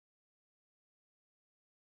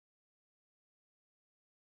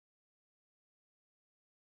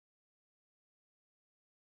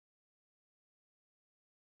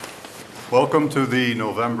Welcome to the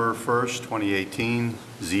November 1st, 2018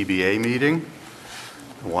 ZBA meeting.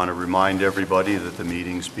 I want to remind everybody that the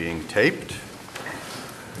meeting's being taped.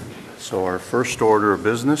 So our first order of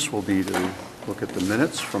business will be to look at the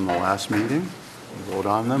minutes from the last meeting and vote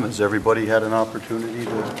on them. Has everybody had an opportunity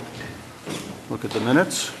to look at the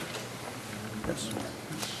minutes? Yes.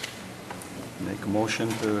 Make a motion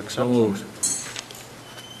to accept them.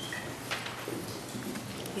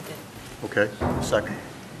 Okay, second.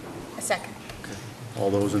 A second. Okay. All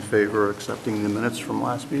those in favor of accepting the minutes from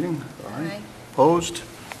last meeting? Aye. Opposed?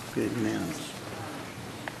 Okay, unanimous.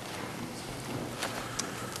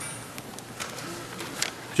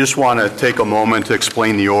 Just want to take a moment to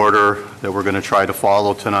explain the order that we're going to try to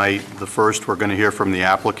follow tonight. The first, we're going to hear from the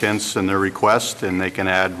applicants and their request, and they can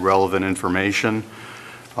add relevant information.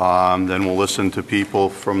 Then we'll listen to people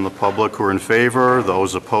from the public who are in favor.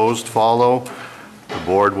 Those opposed follow. The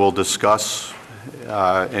board will discuss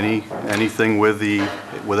anything with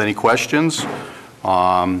any questions.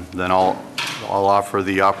 Then I'll offer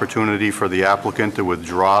the opportunity for the applicant to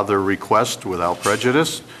withdraw their request without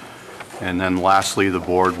prejudice. And then lastly, the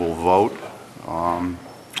board will vote on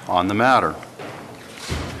the matter.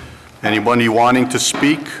 Anybody wanting to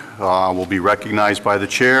speak will be recognized by the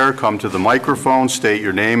chair. Come to the microphone, state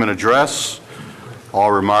your name and address.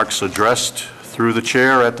 All remarks addressed through the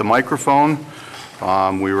chair at the microphone.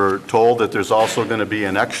 We were told that there's also going to be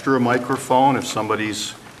an extra microphone if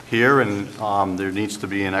somebody's here and there needs to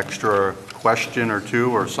be an extra question or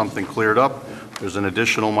two or something cleared up. There's an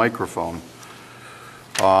additional microphone.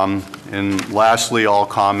 And lastly, all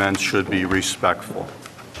comments should be respectful.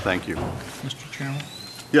 Thank you. Mr. Chairman?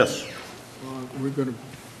 Yes. We're going to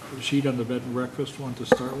proceed on the bed and breakfast one to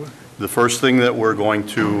start with? The first thing that we're going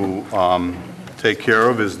to take care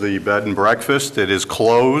of is the bed and breakfast. It is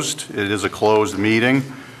closed. It is a closed meeting.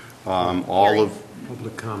 All of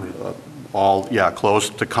public comment.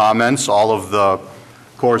 Closed to comments. All of the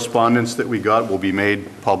correspondence that we got will be made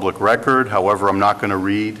public record. However, I'm not going to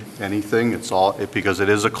read anything. Because it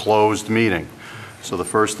is a closed meeting. So the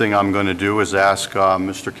first thing I'm going to do is ask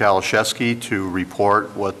Mr. Kalashewski to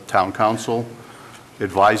report what Town Council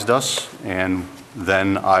advised us, and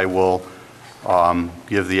then I will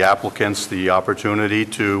give the applicants the opportunity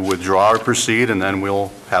to withdraw or proceed, and then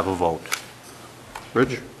we'll have a vote.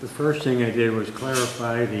 Rich? The first thing I did was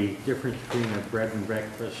clarify the difference between a bed and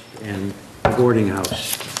breakfast and a boarding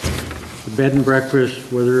house. The bed and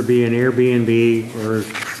breakfast, whether it be an Airbnb or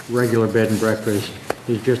regular bed and breakfast,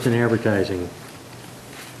 is just an advertising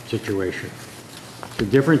situation. The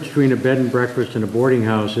difference between a bed and breakfast and a boarding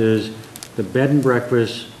house is the bed and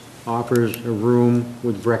breakfast offers a room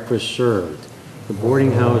with breakfast served. The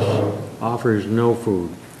boarding house offers no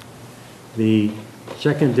food. The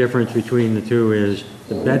second difference between the two is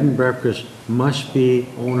the bed and breakfast must be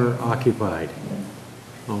owner occupied.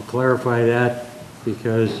 I'll clarify that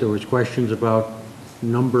because there was questions about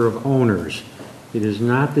number of owners. It is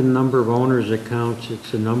not the number of owners that counts,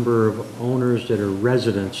 it's the number of owners that are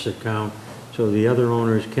residents that count. So the other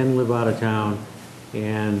owners can live out of town,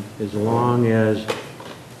 and as long as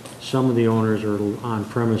some of the owners are on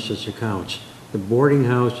premises, it counts. The boarding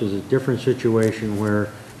house is a different situation where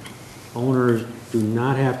owners do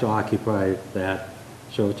not have to occupy that,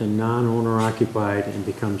 so it's a non-owner occupied and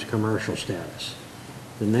becomes commercial status.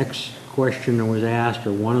 The next question that was asked,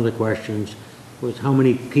 or one of the questions, was how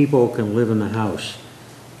many people can live in the house.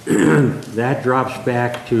 That drops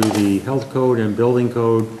back to the health code and building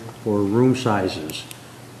code for room sizes.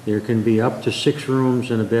 There can be up to 6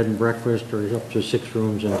 rooms in a bed and breakfast, or up to 6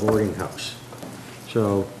 rooms in a boarding house.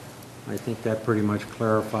 So I think that pretty much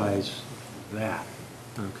clarifies that,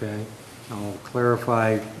 okay? I'll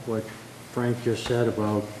clarify what Frank just said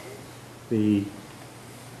about the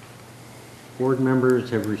board members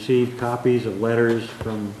have received copies of letters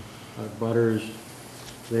from butters.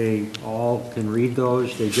 They all can read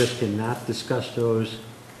those. They just cannot discuss those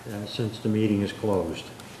since the meeting is closed.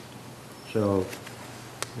 So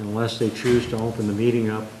unless they choose to open the meeting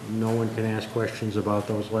up, no one can ask questions about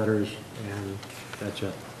those letters, and that's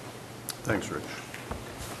it. Thanks, Rich.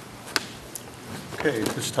 Okay, at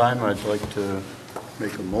this time I'd like to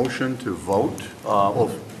make a motion to vote.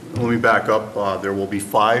 Let me back up. There will be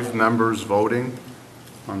 5 members voting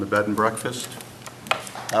on the bed and breakfast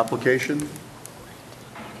application.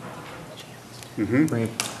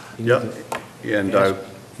 Frank, Yep. And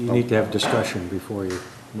you need to have discussion before you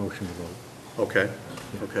motion to vote. Okay.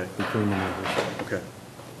 Okay. Between the members. Okay.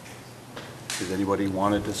 Does anybody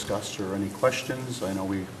want to discuss or any questions? I know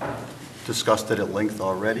we discussed it at length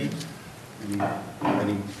already.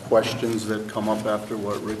 Any questions that come up after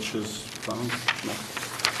what Rich has found? No?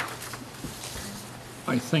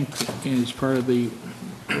 I think as part of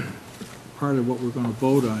what we're going to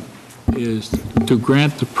vote on is to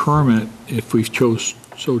grant the permit, if we choose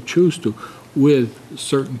to, with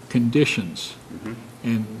certain conditions.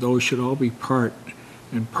 And those should all be part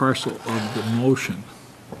and parcel of the motion.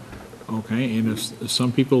 Okay, and if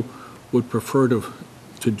some people would prefer to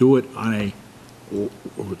do it on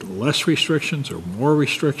with less restrictions or more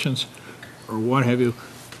restrictions or what have you,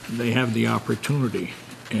 they have the opportunity.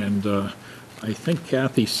 And I think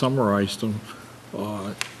Kathy summarized them,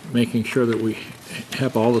 making sure that we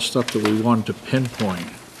have all the stuff that we wanted to pinpoint.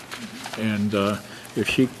 And if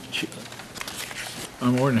she,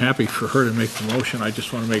 I'm more than happy for her to make the motion. I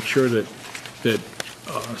just want to make sure that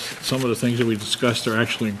some of the things that we discussed are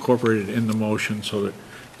actually incorporated in the motion so that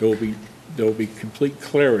there will be complete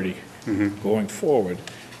clarity going forward,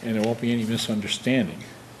 and there won't be any misunderstanding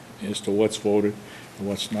as to what's voted and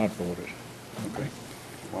what's not voted. Okay.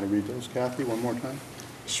 Want to read those, Kathy, one more time?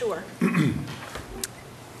 Sure.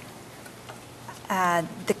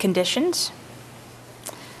 The conditions.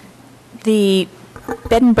 The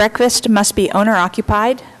bed and breakfast must be owner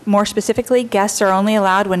occupied. More specifically, guests are only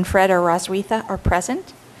allowed when Fred or Roswitha are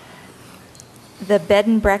present. The bed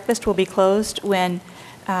and breakfast will be closed when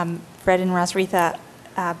Fred and Roswitha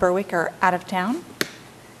Berwick are out of town.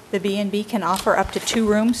 The B&B can offer up to 2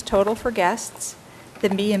 rooms total for guests. The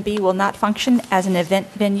B&B will not function as an event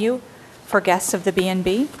venue for guests of the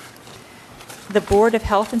B&B. The Board of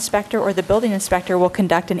Health Inspector or the Building Inspector will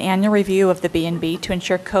conduct an annual review of the B&B to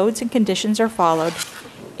ensure codes and conditions are followed.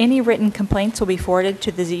 Any written complaints will be forwarded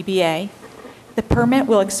to the ZBA. The permit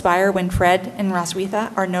will expire when Fred and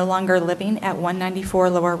Roswitha are no longer living at 194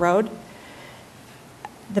 Lower Road.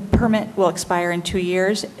 The permit will expire in 2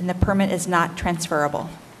 years, and the permit is not transferable.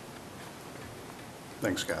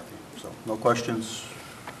 Thanks, Kathy. So, no questions?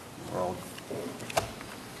 We're all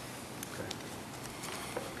okay.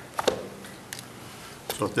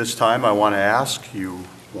 So at this time, I want to ask, you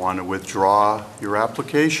want to withdraw your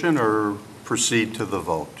application or proceed to the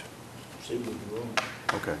vote? Proceed with the vote.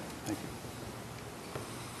 Okay, thank you.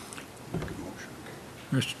 Make a motion.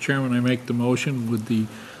 Mr. Chairman, I make the motion with the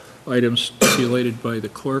items stipulated by the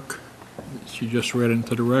clerk, she just read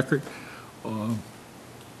into the record,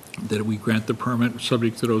 that we grant the permit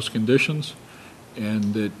subject to those conditions,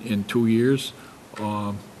 and that in 2 years,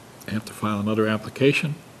 I have to file another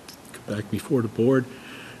application, come back before the board,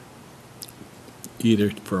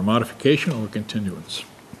 either for a modification or a continuance.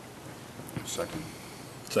 Second.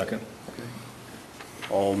 Second.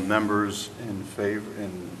 All members in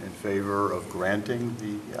favor of granting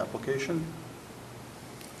the application?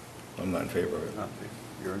 I'm not in favor of it. Not in favor.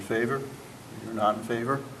 You're in favor? You're not in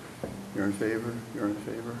favor? You're in favor? You're in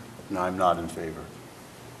favor? No, I'm not in favor.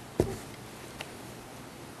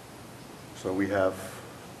 So we have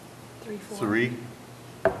 3, 4. 3,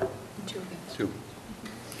 2 against. 2.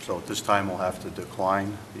 So at this time, we'll have to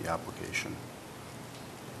decline the application.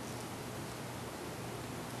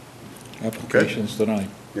 Application's denied.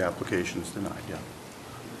 The application's denied, yeah.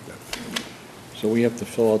 So we have to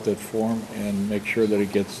fill out that form and make sure that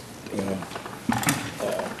it gets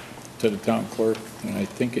to the town clerk, and I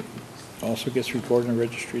think it also gets recorded in the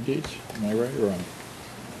registry of deeds. Am I right or wrong?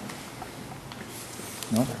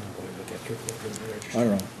 No? I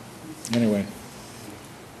don't know. Anyway.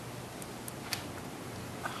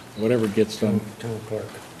 Whatever gets done Town clerk.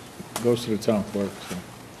 goes to the town clerk, so.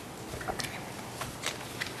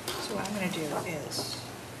 So what I'm going to do is,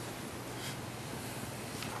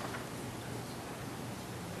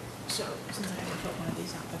 so since I haven't put one of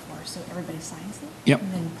these out before, so everybody signs them? Yep.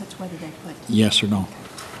 And then puts whether they put, do Yes or no?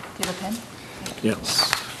 you have a pen?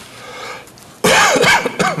 Yes.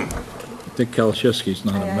 Dick Kalaszewski's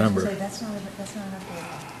not a I was gonna member. say, that's not enough for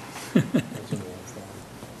That's in the last one.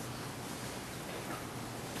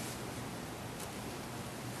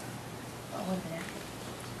 Oh, what about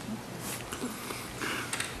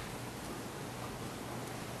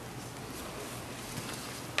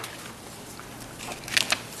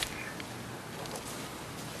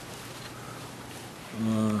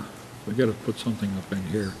We got to put something up in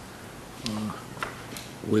here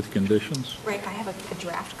with conditions. Right, I have a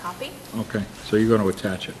draft copy. Okay, so you're going to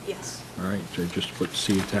attach it. Yes, All right, so just put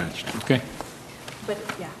C attached. Okay. but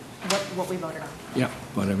yeah, what we voted on. Yeah,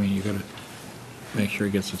 but I mean, you got to make sure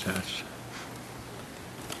it gets attached.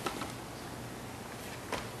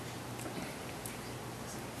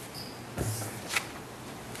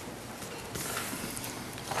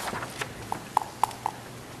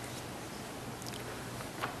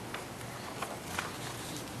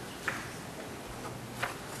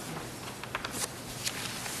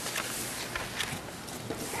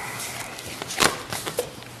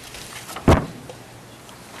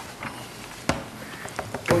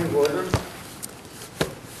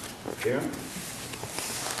 Chair.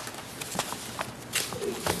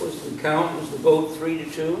 Was the count, was the vote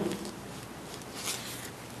 3-2?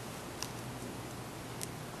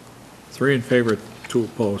 3 in favor, 2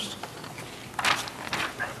 opposed.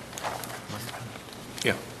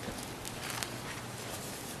 Yeah.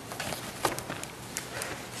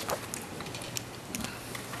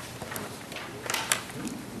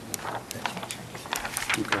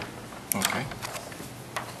 Okay. Okay.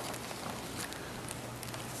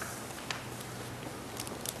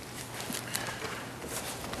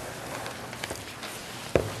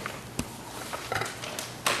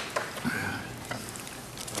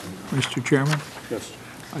 Mr. Chairman, Yes.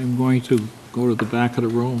 I'm going to go to the back of the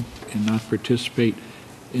room and not participate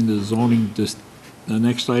in the zoning. The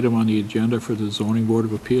next item on the agenda for the Zoning Board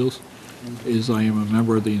of Appeals is I am a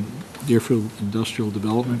member of the Deerfield Industrial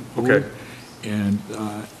Development Board. Okay. And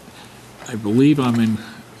I believe I'm in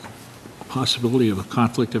possibility of a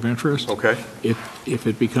conflict of interest. Okay. If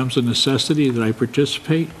it becomes a necessity that I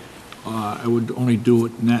participate, I would only do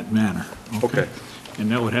it in that manner. Okay. And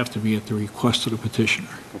that would have to be at the request of the petitioner.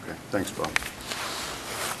 Okay, thanks, Bob.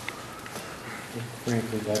 Frank,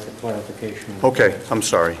 we'd like a clarification. Okay, I'm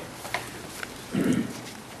sorry.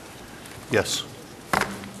 Yes.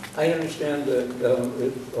 I understand that a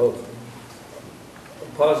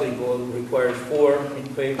positive vote requires 4 in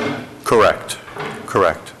favor, Correct,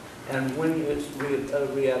 correct. and when is a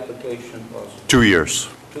reapplication possible? 2 years.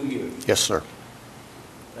 2 years. Yes, sir.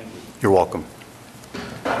 Thank you. You're welcome.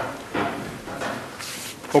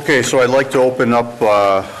 Okay, so I'd like to open up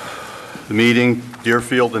the meeting,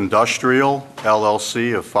 Deerfield Industrial,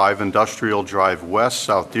 LLC of 5 Industrial Drive West,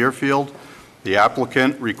 South Deerfield. The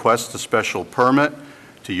applicant requests a special permit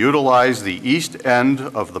to utilize the east end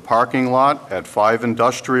of the parking lot at 5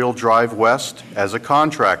 Industrial Drive West as a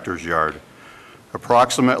contractor's yard.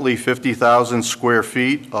 Approximately 50,000 square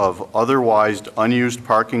feet of otherwise unused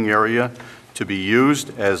parking area to be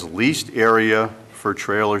used as leased area for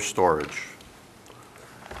trailer storage.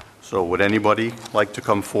 So would anybody like to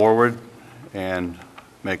come forward and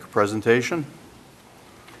make a presentation?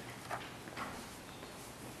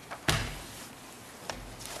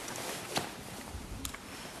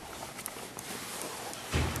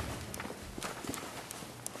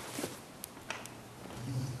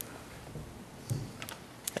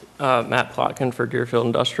 Matt Plotkin for Deerfield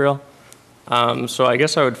Industrial. So I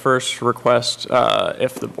guess I would first request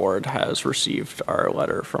if the board has received our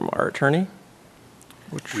letter from our attorney,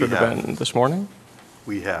 which We should have have. been this morning.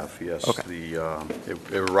 We have, yes. Okay. It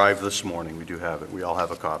arrived this morning. We do have it. We all have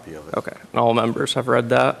a copy of it. Okay, and all members have read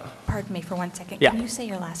that. Pardon me for 1 second. Yeah. Can you say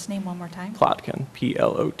your last name one more time? Plotkin, Plotkin.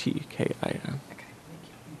 Okay, thank you.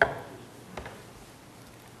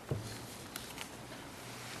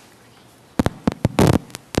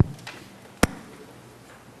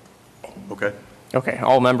 Okay? Okay,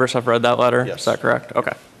 all members have read that letter? Yes. Is that correct?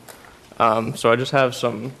 Okay. So I just have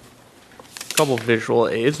some couple visual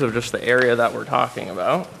aids of just the area that we're talking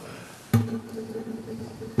about. Can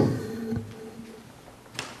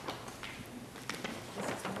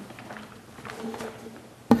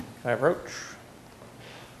I approach?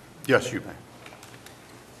 Yes, you may.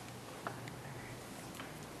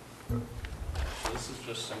 This is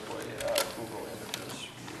just simply Google Images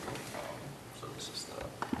view. So this is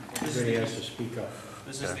Everybody has to speak up.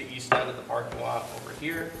 This is the east end of the parking lot over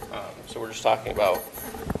here. So we're just talking about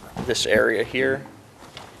this area here.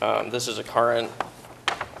 This is a current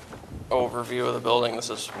overview of the building. This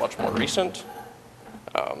is much more recent.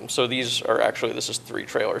 So these are actually, this is 3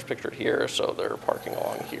 trailers pictured here. So they're parking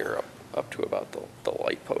along here up to about the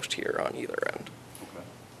light post here on either end. Okay.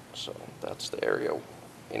 So that's the area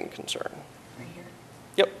in concern. Right here.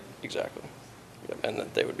 Yep, exactly. Yep, and then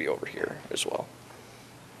they would be over here as well.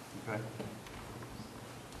 Okay.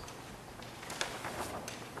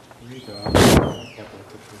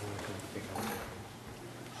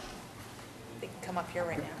 They can come up here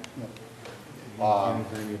right now.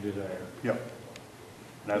 Anytime you desire. Yep.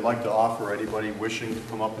 And I'd like to offer anybody wishing to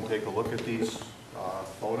come up and take a look at these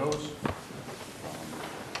photos.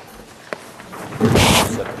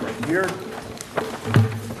 Set it right here.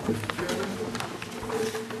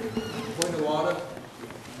 Point of order.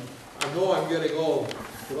 I know I'm getting old,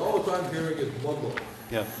 but all the time hearing is mumble.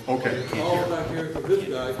 Yeah. Okay. And all the time hearing from this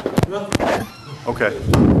guy, nothing. Okay.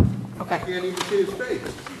 I can't even see his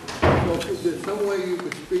face. So is there some way you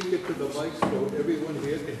could speak it to the mic so everyone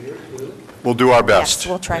here can hear it clearly? We'll do our best. Yes,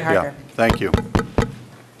 we'll try Yeah. harder. Thank you.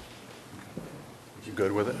 You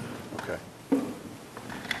good with it? Okay.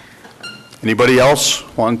 Anybody else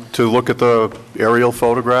want to look at the aerial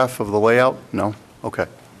photograph of the layout? No? Okay.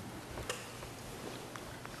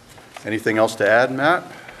 Anything else to add, Matt?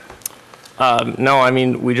 No, I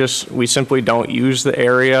mean, we simply don't use the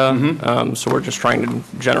area, so we're just trying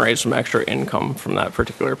to generate some extra income from that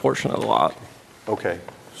particular portion of the lot. Okay,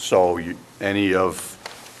 so any of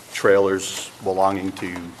trailers belonging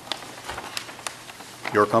to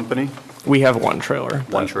your company? We have one trailer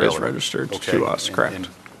One that trailer. is registered Okay, to us, correct. and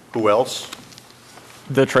who else?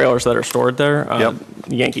 The trailers that are stored there, Yep.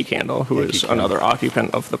 Yankee Candle, who Yankee is Candle. another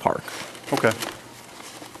occupant of the park. Okay.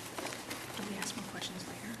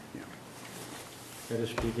 Better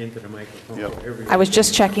speak into the microphone. Yep. so everyone I was can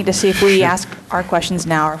just hear. checking to see if we ask our questions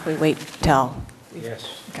now or if we wait till, Yes.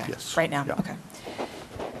 okay, Yes. right now, Yeah. okay.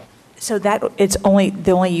 So that, it's only,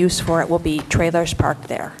 the only use for it will be trailers parked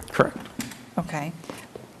there, Correct. okay?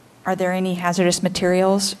 Are there any hazardous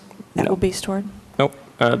materials that No. will be stored? Nope,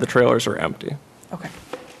 the trailers are empty. Okay.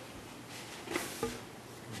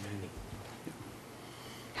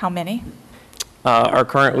 How many? Our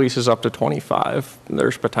current lease is up to 25.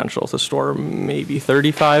 There's potential to store maybe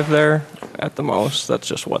 35 there at the most. That's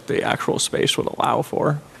just what the actual space would allow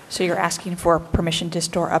for. So you're asking for permission to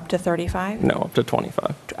store up to 35? No, up to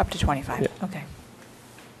 25. Up to 25, Yeah. okay.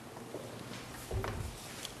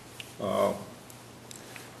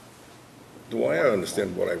 The way I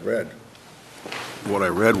understand what I read. What I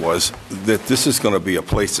read was that this is going to be a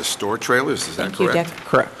place to store trailers, is that Thank you, correct? Dick.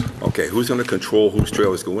 Correct. Okay, who's going to control whose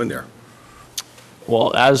trailers go in there?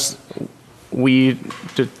 Well, as we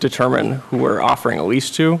determine who we're offering a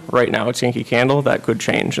lease to, right now it's Yankee Candle. That could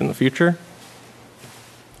change in the future.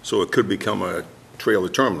 So it could become a trailer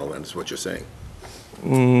terminal, then, is what you're saying?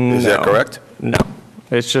 Is that No. correct? No,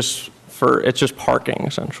 it's just parking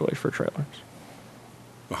essentially for trailers.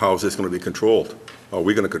 How is this going to be controlled? Are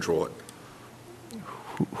we going to control it?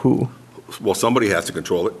 Who? Well, somebody has to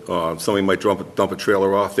control it. Somebody might dump a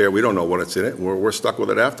trailer off there. We don't know what's in it. We're stuck with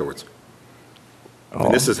it afterwards.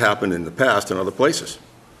 And this has happened in the past in other places.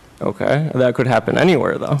 Okay, that could happen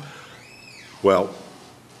anywhere though. Well,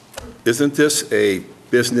 isn't this a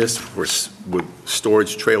business with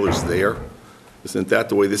storage trailers there? Isn't that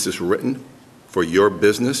the way this is written, for your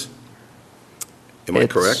business? Am I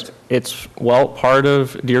correct? Well, part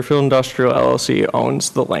of Deerfield Industrial LLC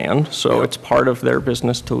owns the land, so Yeah. it's part of their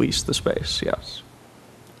business to lease the space, yes.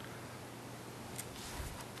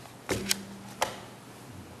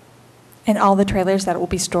 And all the trailers that will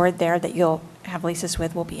be stored there that you'll have leases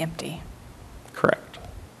with will be empty? Correct.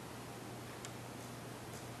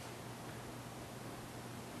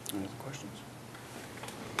 Any other questions?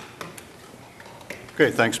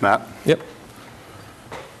 Okay, thanks, Matt. Yep.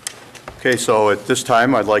 Okay, so at this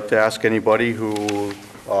time, I'd like to ask anybody who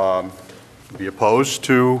would be opposed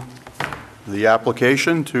to the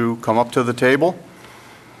application to come up to the table.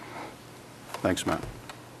 Thanks, Matt.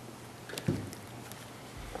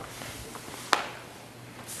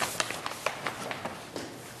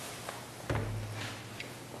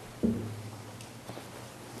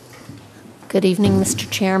 Good evening, Mr.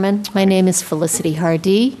 Chairman. My name is Felicity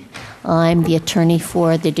Hardy. I'm the attorney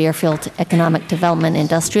for the Deerfield Economic Development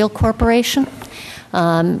Industrial Corporation.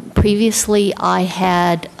 Previously, I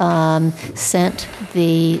had sent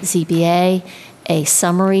the ZBA a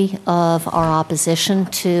summary of our opposition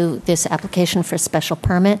to this application for special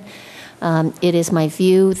permit. It is my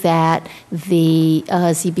view that the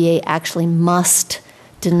ZBA actually must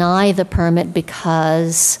deny the permit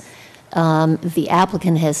because the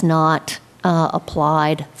applicant has not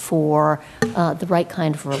applied for the right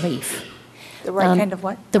kind of relief. The right kind of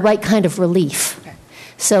what? The right kind of relief. Okay.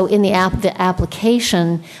 So in the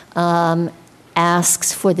application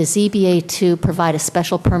asks for the ZBA to provide a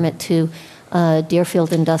special permit to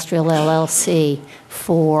Deerfield Industrial LLC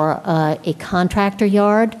for a contractor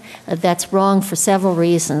yard. That's wrong for several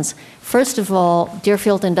reasons. First of all,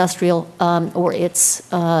 Deerfield Industrial or its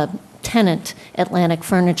tenant, Atlantic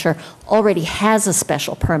Furniture, already has a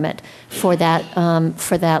special permit for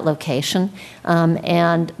that location,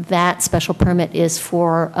 and that special permit is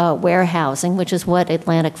for warehousing, which is what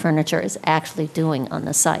Atlantic Furniture is actually doing on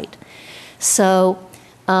the site. So,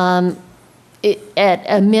 at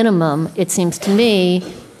a minimum, it seems to me,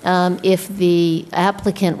 if the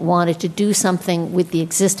applicant wanted to do something with the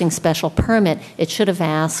existing special permit, it should have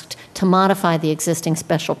asked to modify the existing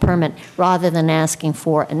special permit rather than asking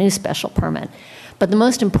for a new special permit. But the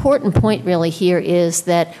most important point really here is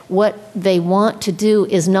that what they want to do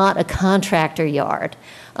is not a contractor yard.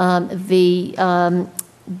 The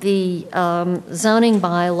zoning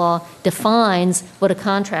bylaw defines what a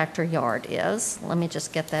contractor yard is. Let me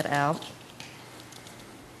just get that out.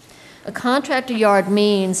 A contractor yard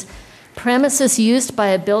means premises used by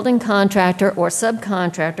a building contractor or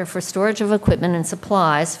subcontractor for storage of equipment and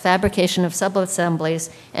supplies, fabrication of subassemblies,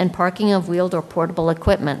 and parking of wheeled or portable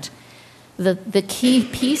equipment. The key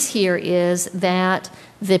piece here is that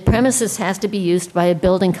the premises has to be used by a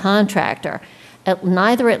building contractor.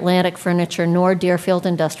 Neither Atlantic Furniture nor Deerfield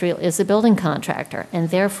Industrial is a building contractor, and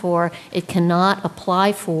therefore it cannot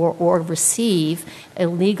apply for or receive a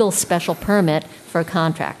legal special permit for a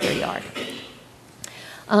contractor yard.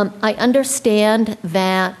 I understand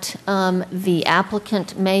that the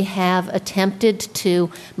applicant may have attempted to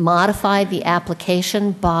modify the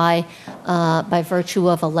application by virtue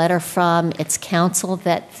of a letter from its counsel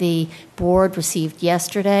that the board received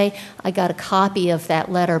yesterday. I got a copy of that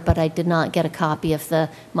letter, but I did not get a copy of the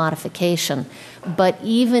modification. But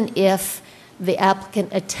even if the applicant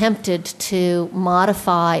attempted to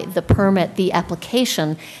modify the permit, the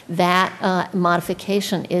application, that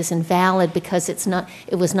modification is invalid because it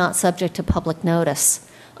was not subject to public notice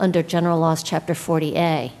under General Laws Chapter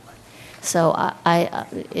 40A. So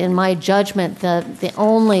in my judgment, the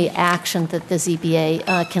only action that the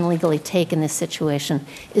ZBA can legally take in this situation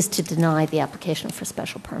is to deny the application for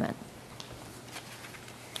special permit.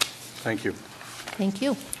 Thank you. Thank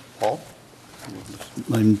you. Paul?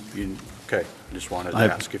 Okay, I just wanted to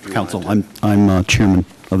ask if you Council, wanted to... I'm chairman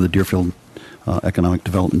of the Deerfield Economic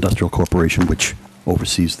Development Industrial Corporation, which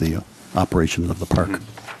oversees the operations of the park.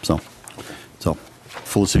 So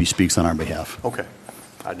Felicity speaks on our behalf. Okay.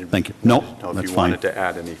 I didn't Thank you. No, know if that's you fine. wanted to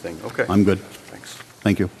add anything. Okay. I'm good. Thanks.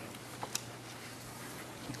 Thank you.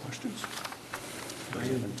 Any questions?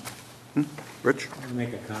 Rich? I want to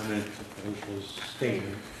make a comment to Felicia's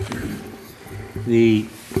statement.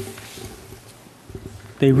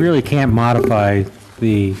 They really can't modify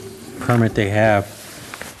the permit they have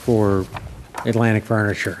for Atlantic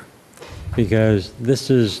Furniture because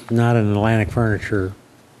this is not an Atlantic Furniture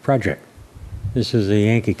project. This is a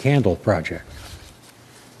Yankee Candle project.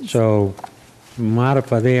 So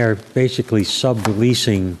they are basically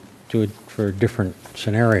subleasing for a different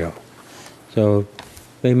scenario. So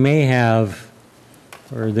they may have,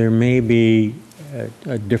 or there may be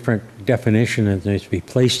a different definition that needs to be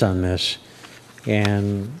placed on this.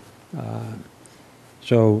 And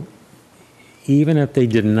so even if they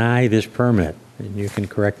deny this permit, and you can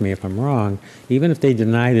correct me if I'm wrong, even if they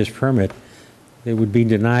deny this permit, it would be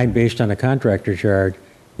denied based on a contractor's yard.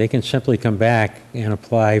 They can simply come back and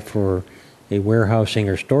apply for a warehousing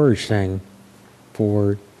or storage thing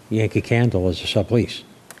for Yankee Candle as a sublease,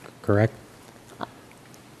 correct?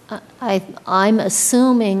 I'm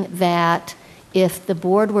assuming that if the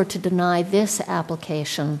board were to deny this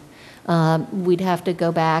application, we'd have to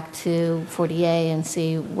go back to 40A and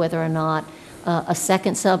see whether or not a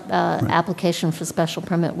second application for special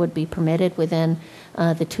permit would be permitted within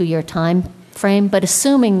the 2-year time frame. But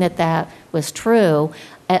assuming that that was true,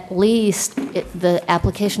 at least the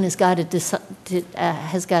application has got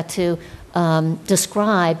to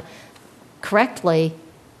describe correctly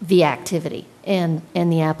the activity, and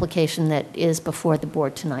the application that is before the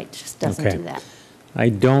board tonight just doesn't do that.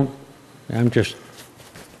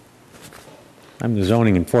 I'm the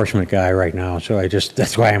zoning enforcement guy right now, so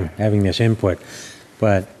that's why I'm having this input.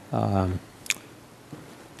 But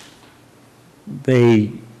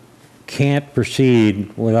they can't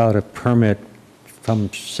proceed without a permit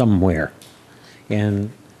from somewhere.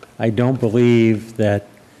 And I don't believe that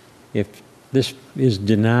if this is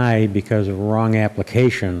denied because of a wrong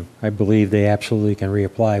application, I believe they absolutely can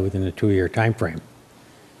reapply within the 2-year time frame.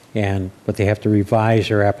 But they have to revise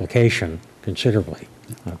their application considerably,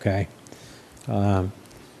 okay? I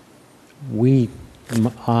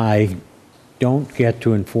don't get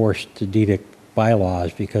to enforce the DEDIC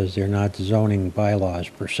bylaws because they're not zoning bylaws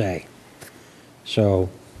per se. So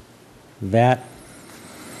that,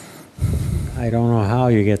 I don't know how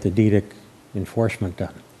you get the DEDIC enforcement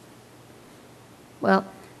done. Well,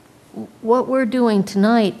 what we're doing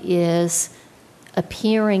tonight is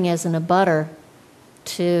appearing as an abutter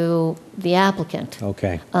to the applicant.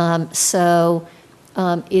 Okay. So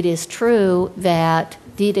it is true that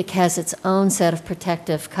DEDIC has its own set of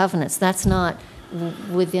protective covenants. That's not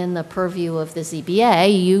within the purview of the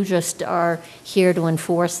ZBA. You just are here to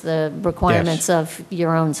enforce the requirements of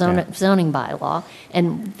your own zoning bylaw.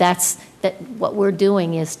 And what we're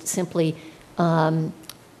doing is simply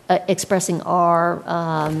expressing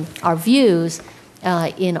our views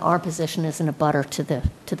in our position as an abutter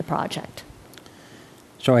to the project.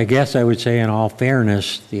 So I guess I would say in all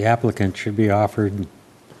fairness, the applicant should be offered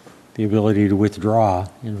the ability to withdraw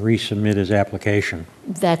and resubmit his application.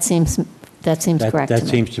 That seems correct to me. That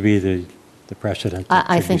seems to be the precedent that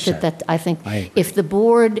I should be think set. I think I agree. if the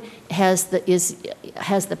board is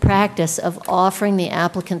has the practice of offering the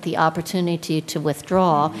applicant the opportunity to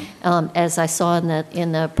withdraw. As I saw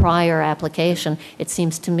in the prior application, it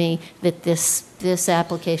seems to me that this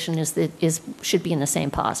application should be in the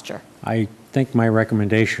same posture. I think my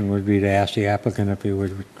recommendation would be to ask the applicant if he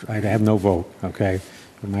would, I'd have no vote, okay?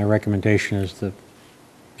 But my recommendation is the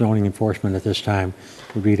zoning enforcement at this time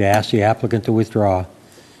would be to ask the applicant to withdraw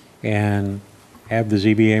and have the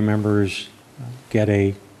ZBA members get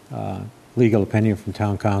a legal opinion from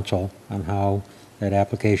town council on how that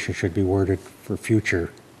application should be worded for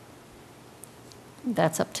future.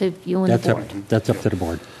 That's up to you and the board. That's up to the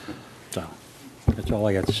board. So that's all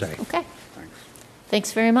I got to say. Okay.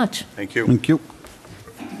 Thanks very much. Thank you. Thank you.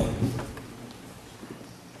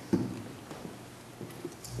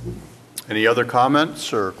 Any other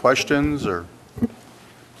comments or questions or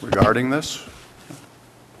regarding this?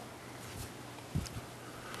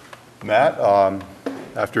 Matt,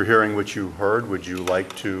 after hearing what you heard, would you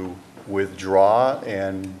like to withdraw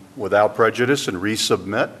and without prejudice and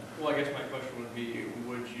resubmit? Well, I guess my question would be,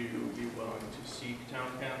 would you be willing to seek town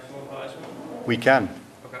council advisement? We can.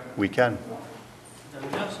 Okay. We can. Then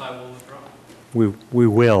yes, I will withdraw. We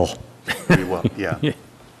will. We will, yeah. Then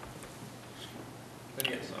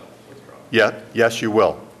yes, I will withdraw. Yeah, yes, you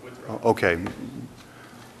will. Withdraw. Okay.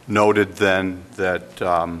 Noted then that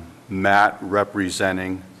Matt,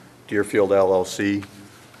 representing Deerfield LLC,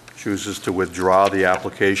 chooses to withdraw the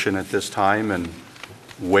application at this time and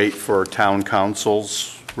wait for town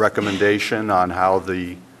council's recommendation on how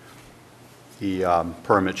the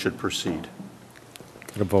permit should proceed.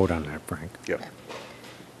 Got a vote on that, Frank. Yep.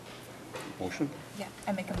 Motion? Yeah,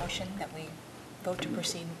 I make a motion that we vote to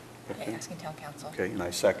proceed by asking town council. Okay, and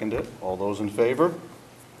I second it. All those in favor?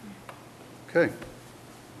 Okay.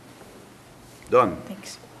 Done.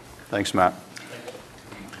 Thanks. Thanks, Matt.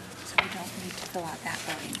 So we don't need to fill out that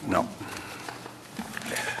voting form. No.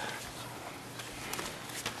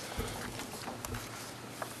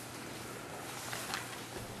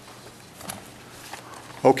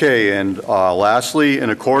 Okay, and lastly,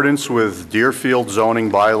 in accordance with Deerfield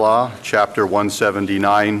zoning bylaw, Chapter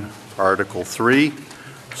 179, Article 3,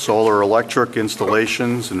 solar electric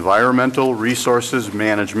installations, environmental resources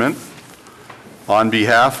management, on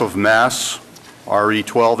behalf of Mass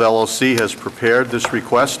RE12 LLC has prepared this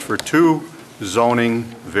request for 2 zoning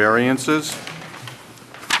variances,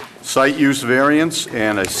 site use variance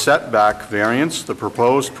and a setback variance. The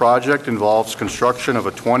proposed project involves construction of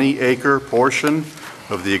a 20-acre portion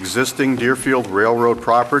of the existing Deerfield Railroad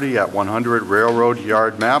property at 100 Railroad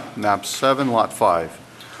Yard Map 7, Lot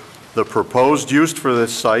 5. The proposed use for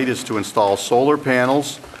this site is to install solar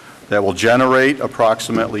panels that will generate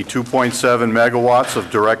approximately 2.7 megawatts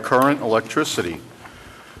of direct current electricity.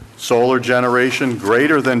 Solar generation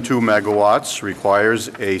greater than 2 megawatts requires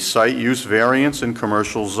a site use variance in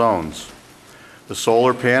commercial zones. The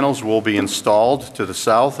solar panels will be installed to the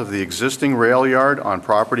south of the existing rail yard on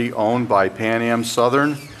property owned by Pan Am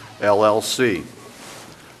Southern LLC.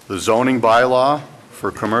 The zoning bylaw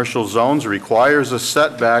for commercial zones requires a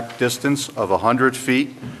setback distance of 100 feet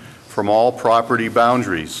from all property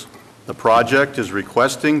boundaries. The project is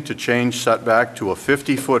requesting to change setback to a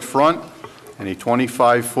 50-foot front and a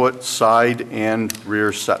 25-foot side and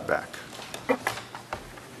rear setback.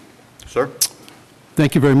 Sir?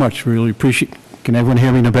 Thank you very much. Really appreciate. Can everyone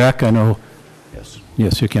hear me in the back? I know. Yes.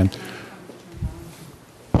 Yes, you can.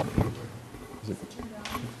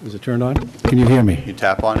 Is it turned on? Can you hear me? You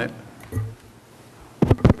tap on it.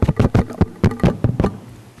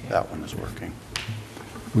 That one is working.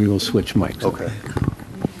 We will switch mics. Okay.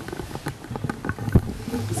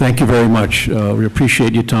 Thank you very much. We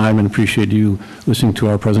appreciate your time and appreciate you listening to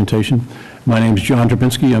our presentation. My name is John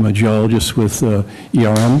Drabinski. I'm a geologist with ERM,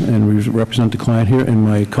 and we represent the client here, and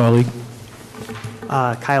my colleague.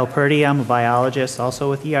 Kyle Purdy, I'm a biologist also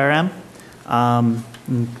with ERM.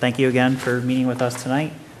 Thank you again for meeting with us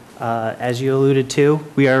tonight. As you alluded to,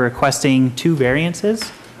 we are requesting 2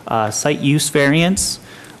 variances. Site use variance,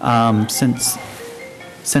 since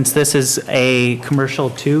this is a commercial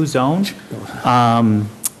 2 zone,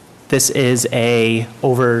 this is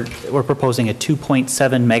we're proposing a 2.7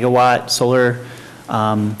 megawatt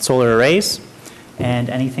solar arrays, and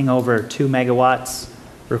anything over 2 megawatts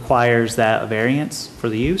requires that variance for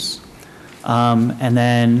the use. And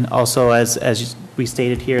then also, as we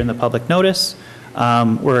stated here in the public notice,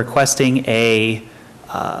 we're requesting a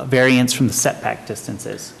variance from the setback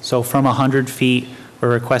distances. So from 100 feet,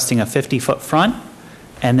 we're requesting a 50-foot front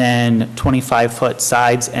and then 25-foot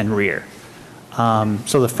sides and rear.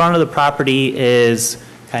 So the front of the property is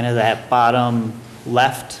kind of that bottom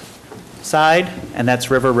left side, and that's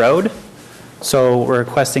River Road. So we're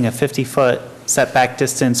requesting a 50-foot setback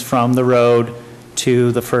distance from the road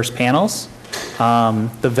to the first panels.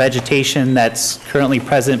 The vegetation that's currently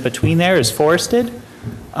present between there is forested.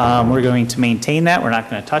 We're going to maintain that. We're not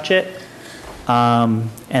going to touch it. And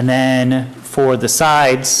then for the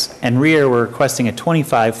sides and rear, we're requesting a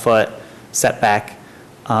 25-foot setback.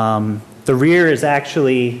 The rear is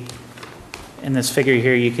actually, in this figure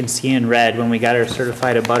here, you can see in red, when we got our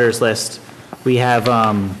certified abutters list, we have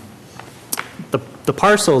the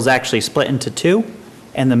parcel is actually split into two,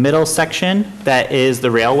 and the middle section that is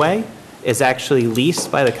the railway is actually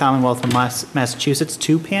leased by the Commonwealth of Massachusetts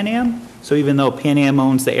to Pan Am. So even though Pan Am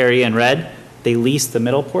owns the area in red, they lease the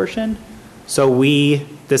middle portion. So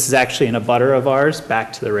this is actually an abutter of ours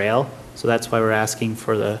back to the rail. So that's why we're asking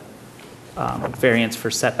for the variance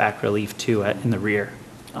for setback relief too in the rear.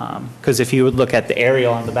 Because if you would look at the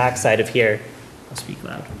aerial on the back side of here, I'll speak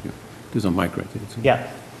loud. There's a mic right there.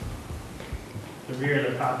 Yeah. The rear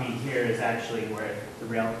of the property here is actually where the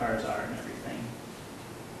rail cars are and everything.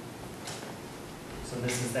 So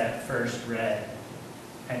this is that first red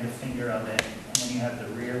kind of finger of it, and then you have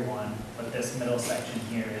the rear one, but this middle section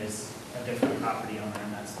here is a different property owner,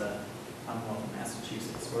 and that's the Commonwealth of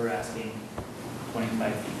Massachusetts. We're asking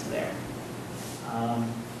 25 feet to there.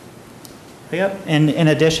 Yep. And in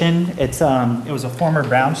addition, it was a former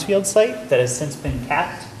Brownsfield site that has since been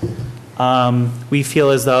capped. We feel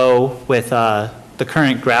as though with the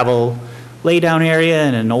current gravel laydown area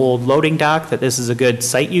and an old loading dock that this is a good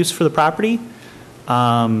site use for the property.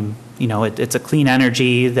 You know, it's a clean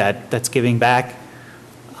energy that's giving back.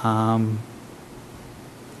 But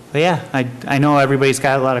yeah, I know everybody's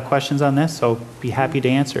got a lot of questions on this, so be happy to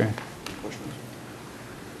answer.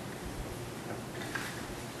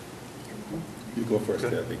 You go first,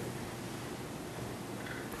 Kathy.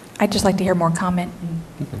 I'd just like to hear more comment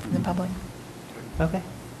from the public. Okay.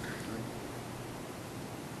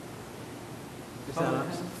 Is that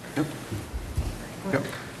us? Yep.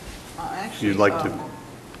 Actually, You'd like to?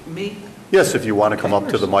 Me? Yes, if you want to come up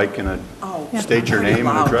to the mic and state your name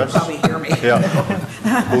and address. Probably hear me.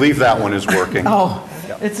 Yeah. Believe that one is working. Oh,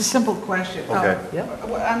 it's a simple question. Okay.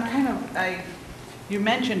 Well, you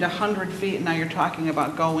mentioned 100 feet, and now you're talking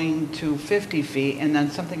about going to 50 feet, and then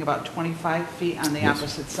something about 25 feet on the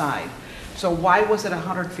opposite side. So why was it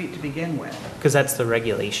 100 feet to begin with? Because that's the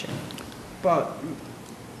regulation. But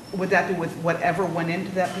would that be with whatever went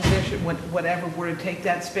into that position, whatever were to take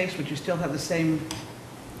that space, would you still have the same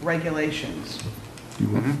regulations?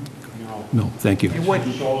 No, thank you. You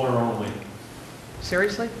wouldn't? Solar only.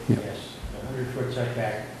 Seriously? Yeah. Yes, the 100-foot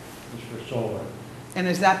setback is for solar. And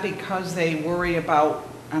is that because they worry about,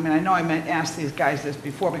 I mean, I know I asked these guys this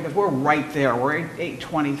before, because we're right there, we're at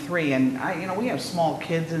 823, and we have small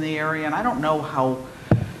kids in the area, and I don't know how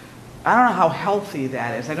healthy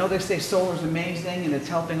that is. I know they say solar's amazing and it's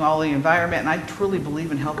helping all the environment, and I truly believe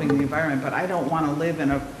in helping the environment, but I don't want to live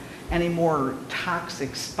in any more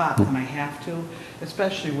toxic spot than I have to,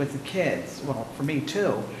 especially with the kids. Well, for me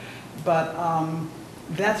too. But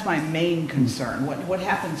that's my main concern. What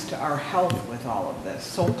happens to our health with all of this?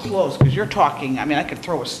 So close, because you're talking, I mean, I could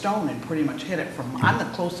throw a stone and pretty much hit it I'm the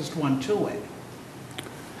closest one to it.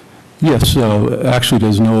 Yes, actually,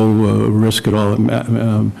 there's no risk at all.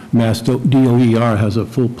 Mass DOER has a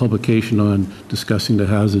full publication on discussing the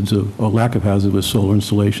hazards or lack of hazard with solar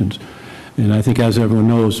installations. And I think, as everyone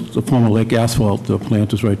knows, the former lake asphalt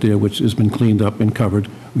plant is right there, which has been cleaned up and covered.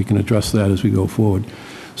 We can address that as we go forward.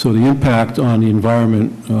 So the impact on the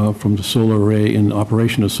environment from the solar array and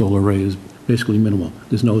operation of solar array is basically minimal.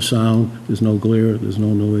 There's no sound, there's no glare, there's no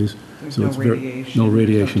noise. There's so no it's radiation. No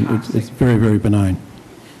radiation. No It's very, very benign.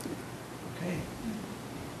 Okay.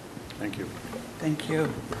 Thank you. Thank you.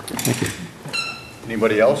 Thank you.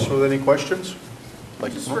 Anybody else with any questions?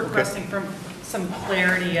 Just requesting from some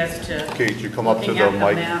clarity as to. Okay, could you come up to looking the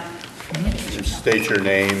at mic map. and state your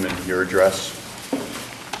name and your address?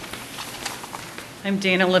 I'm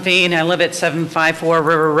Dana Levine. I live at 754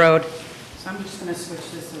 River Road. So I'm just going to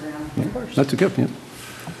switch this around. That's a gift, yeah.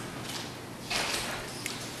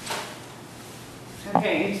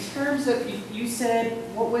 Okay, in terms of, you said,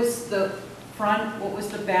 what was the front, what was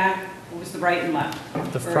the back, what was the right and left?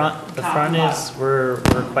 The Or front top and bottom? is, we're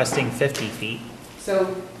requesting 50 feet.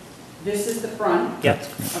 So this is the front? Yep.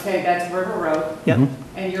 Okay, that's River Road. Yep.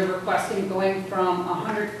 And you're requesting going from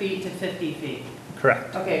 100 feet to 50 feet?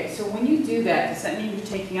 Correct. Okay, so when you do that, does that mean you're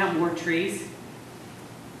taking out more trees?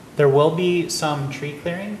 There will be some tree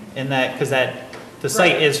clearing in that, because the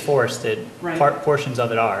site Right. is forested. Right. Portions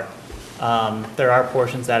of it are. There are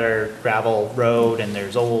portions that are gravel road and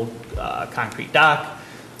there's old concrete dock.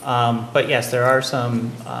 But yes, there are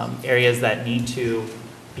some areas that need to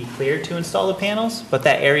be cleared to install the panels, but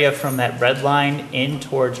that area from that red line in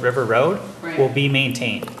towards River Road will be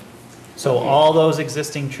maintained. So all those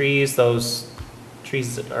existing trees, those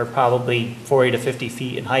trees that are probably 40 to 50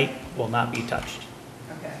 feet in height, will not be touched.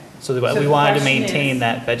 Okay. So So we the wanted to question maintain is-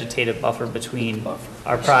 that vegetative buffer between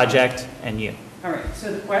our project and you. All right,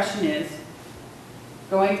 so the question is,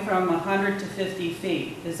 going from 100 to 50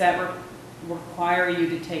 feet, does that require you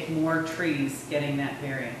to take more trees getting that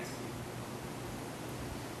variance?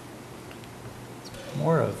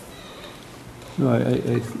 More of. No,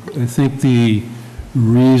 I think the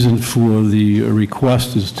reason for the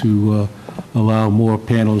request is to allow more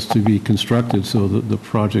panels to be constructed so that the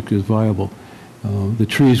project is viable. The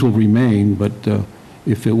trees will remain, but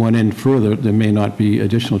if it went in further, there may not be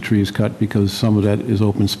additional trees cut because some of that is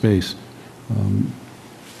open space.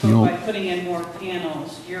 So by putting in more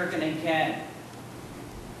panels, you're going to get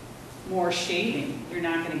more shading. You're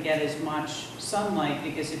not going to get as much sunlight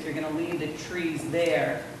because if you're going to leave the trees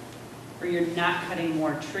there, or you're not cutting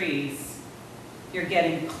more trees, you're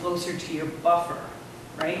getting closer to your buffer,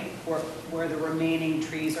 right? Where the remaining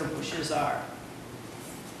trees or bushes are.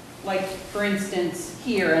 Like, for instance,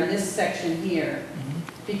 here, in this section here,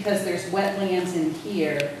 because there's wetlands in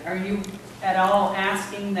here, are you at all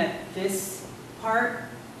asking that this part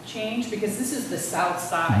change? Because this is the south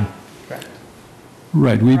side. Correct.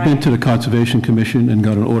 Right, we've been to the Conservation Commission and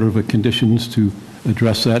got an order of conditions to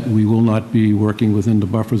address that. We will not be working within the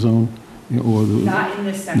buffer zone or the... Not in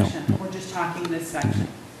this section. No. We're just talking this section.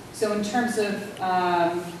 So in terms of,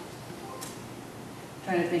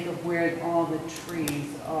 trying to think of where all the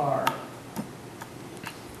trees are.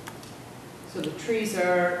 So the trees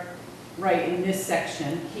are right in this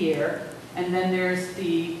section here, and then there's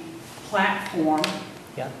the platform.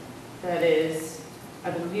 Yeah. That is,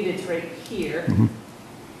 I believe it's right here. Mhm.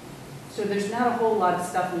 So there's not a whole lot of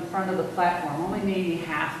stuff in front of the platform, only maybe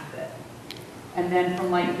half of it. And then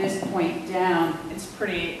from like this point down, it's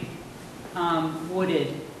pretty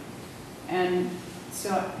wooded. And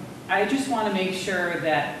so I just want to make sure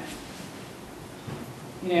that,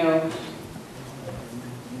 you know,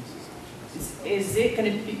 is it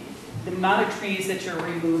going to be, the amount of trees that you're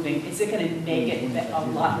removing, is it going to make it a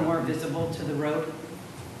lot more visible to the road?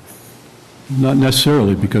 Not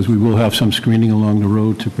necessarily, because we will have some screening along the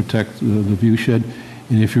road to protect the view shed.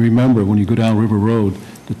 And if you remember, when you go down River Road,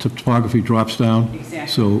 the topography drops down. Exactly.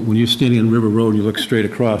 So when you're standing on River Road and you look straight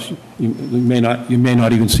across, you may not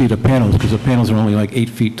even see the panels, because the panels are only like 8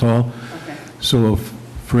 feet tall. Okay. So if,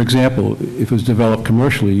 for example, if it's developed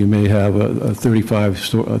commercially, you may have a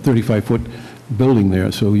 35-foot building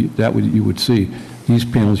there, so that you would see. These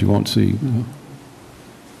panels you won't see.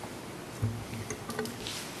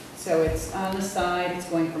 So it's on the side, it's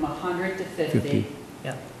going from 100 to 50.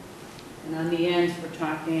 Yeah. And on the ends, we're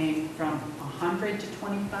talking from 100 to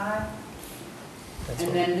 25?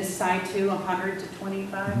 And then this side too, 100 to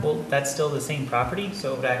 25? Well, that's still the same property,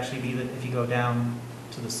 so it would actually be, if you go down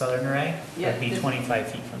to the southern array, Yeah, it'd be 25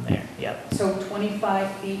 feet from there. Yep. So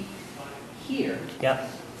 25 feet here. Yep.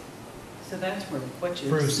 So that's where Butch is.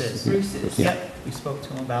 Bruce is. Bruce is. Yep. We spoke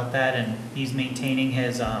to him about that, and he's maintaining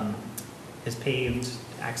his paved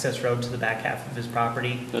access road to the back half of his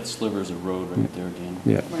property. That slivers of road right there, Dan.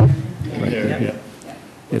 Yeah. Right there,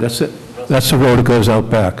 Yeah, that's it. That's the road that goes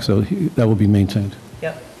out back, so that will be maintained.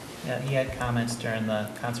 Yep. Yeah, he had comments during the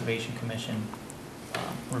Conservation Commission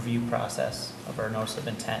review process of our notice of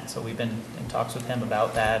intent. So we've been in talks with him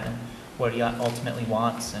about that and what he ultimately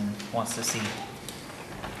wants and wants to see.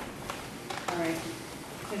 All right.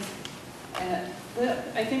 'Cause,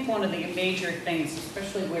 I think one of the major things,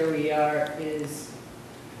 especially where we are, is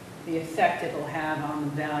the effect it will have on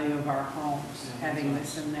the value of our homes, having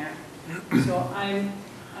this in there. So I'm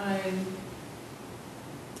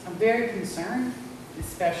very concerned,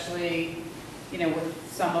 especially, you know, with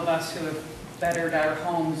some of us who have bettered our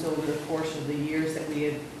homes over the course of the years that we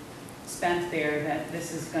have spent there, that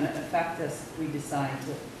this is going to affect us if we decide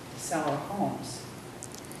to sell our homes.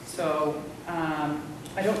 So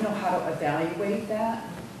I don't know how to evaluate that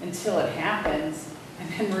until it happens, and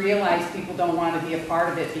then realize people don't want to be a part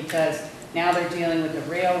of it because now they're dealing with the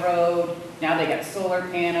railroad, now they got solar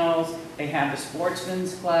panels, they have the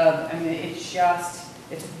sportsman's club. I mean,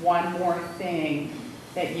 it's one more thing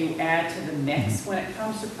that you add to the mix when it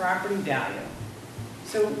comes to property value.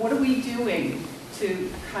 So what are we doing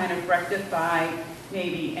to kind of rectify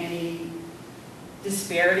maybe any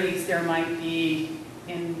disparities there might be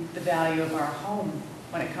in the value of our home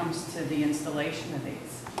when it comes to the installation of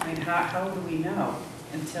these? I mean, how do we know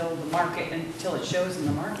until it shows in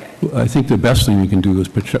the market? I think the best thing we can do is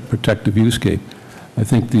protect the viewscape. I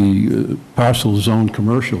think the parcel zone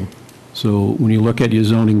commercial So when you look at your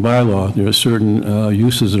zoning bylaw, there are certain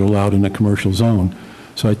uses that are allowed in a commercial zone.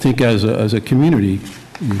 So I think as a community,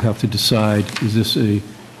 you have to decide, is this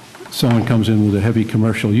someone comes in with a heavy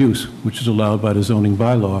commercial use, which is allowed by the zoning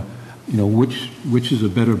bylaw, which is a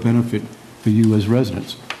better benefit for you as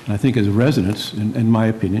residents? And I think as residents, in my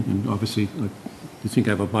opinion, and obviously you think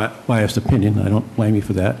I have a biased opinion, I don't blame you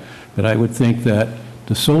for that, but I would think that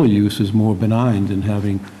the solar use is more benign than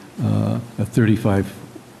having a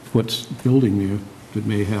 35-foot building there that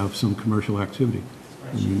may have some commercial activity.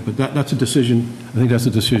 But that's a decision, I think that's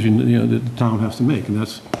a decision that the town has to make, and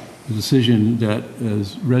that's the decision that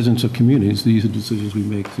as residents of communities, these are decisions we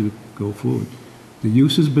make to go forward. The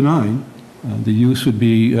use is benign. The use would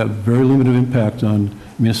be a very limited impact on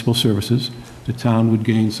municipal services. The town would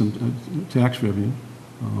gain some tax revenue.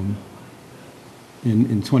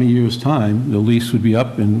 In 20 years' time, the lease would be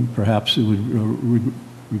up and perhaps it would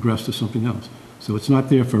regress to something else. So it's not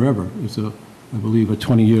there forever. It's, I believe, a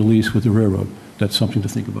 20-year lease with the railroad. That's something to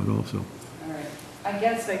think about also. All right. I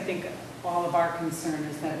guess I think all of our concern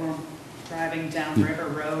is that we're driving down River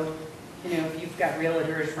Road. If you've got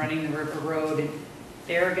realtors running the River Road, and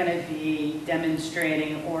they're going to be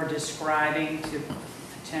demonstrating or describing to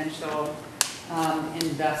potential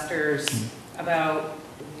investors about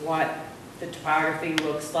what the topography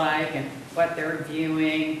looks like and what they're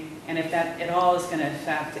viewing, and if that at all is going to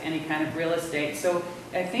affect any kind of real estate. So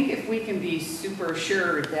I think if we can be super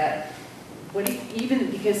sure that,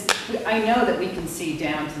 even because I know that we can see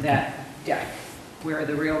down to that deck where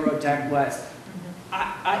the railroad deck was.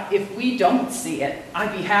 If we don't see it,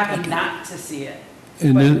 I'd be happy not to see it.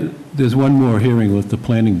 And then there's one more hearing with the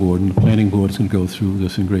planning board, and the planning board is going to go through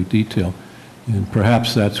this in great detail. And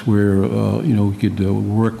perhaps that's where, we could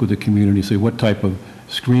work with the community, say what type of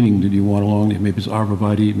screening did you want along there? Maybe it's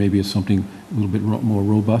arborvitae, maybe it's something a little bit more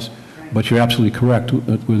robust. Right. But you're absolutely correct.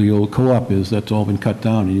 Where the old co-op is, that's all been cut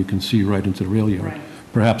down, and you can see right into the rail yard. Right.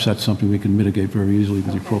 Perhaps that's something we can mitigate very easily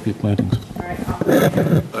with the appropriate plantings. All right.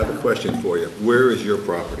 I have a question for you. Where is your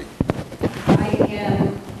property? I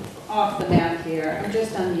am off the map here. I'm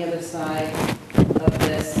just on the other side of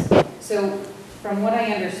this. So from what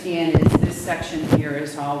I understand is this section here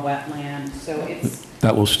is all wetland. So it's...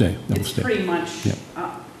 That will stay. That will it's stay. Pretty much...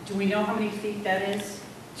 Yeah. Do we know how many feet that is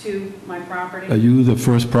to my property? Are you the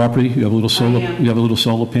first property? You have a little solar. I am. You have a little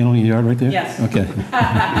solar panel in your yard right there? Yes. Okay.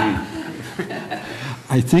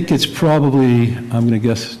 I think it's probably, I'm going to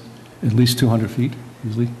guess, at least 200 feet,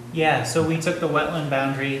 easily. Yeah, so we took the wetland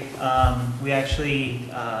boundary. We actually,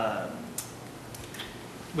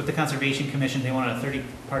 with the Conservation Commission, they wanted a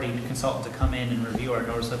 30-party consultant to come in and review our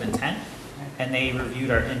notice of intent, and they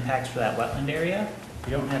reviewed our impacts for that wetland area.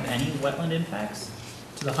 We don't have any wetland impacts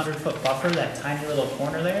to the 100-foot buffer, that tiny little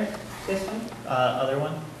corner there. This one? Other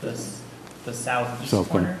one, the southeast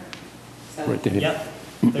corner. Right there. Yep.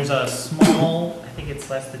 There's a small, I think it's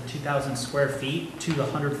less than 2,000 square feet to the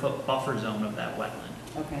 100-foot buffer zone of that wetland.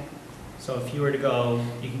 Okay. So if you were to go,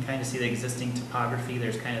 you can kind of see the existing topography.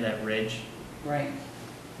 There's kind of that ridge. Right.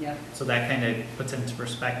 Yep. So that kind of puts it into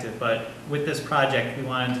perspective. But with this project, we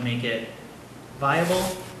wanted to make it viable.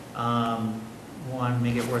 We wanted to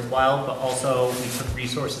make it worthwhile, but also we took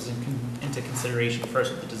resources into consideration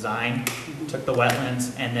first with the design, took the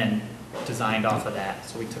wetlands, and then designed off of that.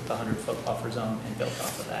 So we took the 100-foot buffer zone and built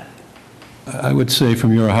off of that. I would say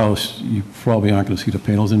from your house, you probably aren't going to see the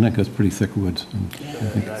panels in there because it's pretty thick woods.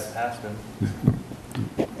 Drive past them.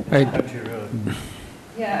 Country road.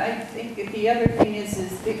 Yeah, I think the other thing is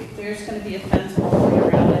there's going to be a fence all the way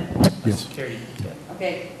around it. Yes. Security. Yeah.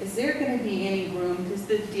 Okay, is there going to be any room, because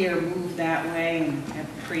the deer moved that way and have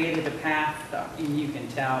created a path, and you can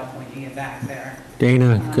tell when you get back there.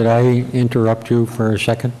 Dana, could I interrupt you for a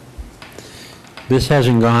second? This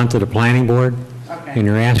hasn't gone to the planning board, Okay. and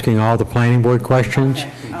you're asking all the planning board questions?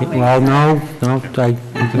 Okay. Well, no,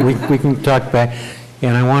 we can talk back.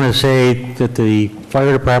 And I want to say that the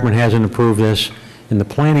fire department hasn't approved this, and the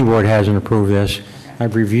planning board hasn't approved this. Okay.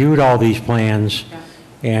 I've reviewed all these plans,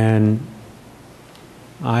 and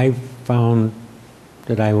I found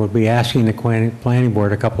that I would be asking the planning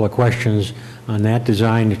board a couple of questions on that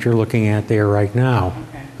design that you're looking at there right now.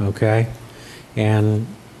 Okay? And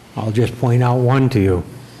I'll just point out one to you.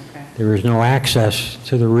 Okay. There is no access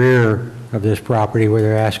to the rear of this property where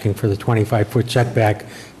they're asking for the 25-foot setback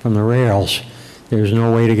from the rails. There's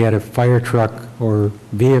no way to get a fire truck or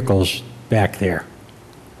vehicles back there.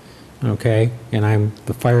 Okay? And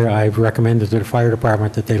I've recommended to the fire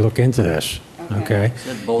department that they look into this. Okay? Is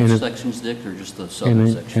that both sections, Dick, or just the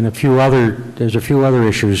southern section? And there's a few other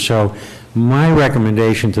issues. So my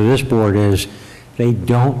recommendation to this board is they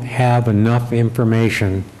don't have enough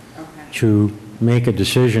information to make a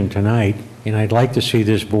decision tonight, and I'd like to see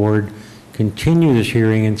this board continue this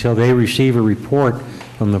hearing until they receive a report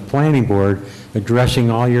from the planning board addressing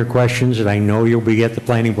all your questions, and I know you'll be at the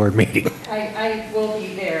planning board meeting. I will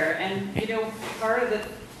be there, and, part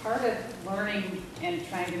of learning and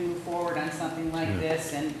trying to move forward on something like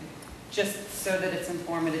this, and just so that it's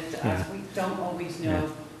informative to us, we don't always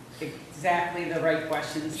know exactly the right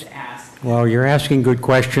questions to ask. Well, you're asking good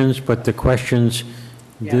questions, but the questions,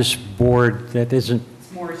 this board, that isn't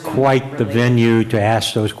quite the venue to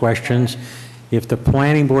ask those questions. If the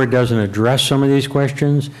planning board doesn't address some of these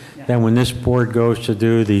questions, then when this board goes to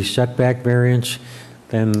do the setback variance,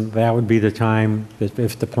 then that would be the time,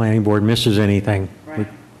 if the planning board misses anything,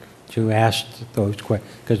 to ask those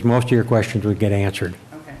questions, because most of your questions would get answered.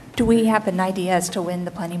 Do we have an idea as to when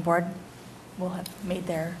the planning board will have made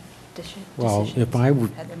their decisions? Well, if I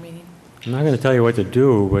would, At their meeting? I'm not going to tell you what to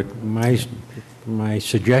do, but my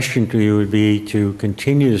suggestion to you would be to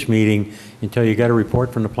continue this meeting until you get a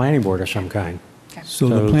report from the planning board of some kind. So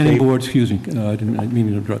the planning board, excuse me, I didn't mean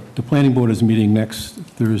to interrupt. The planning board is meeting next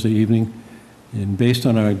Thursday evening, and based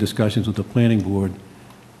on our discussions with the planning board,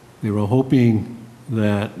 they were hoping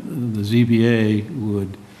that the ZBA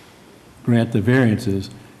would grant the variances.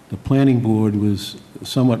 The planning board was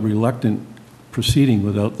somewhat reluctant proceeding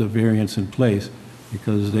without the variance in place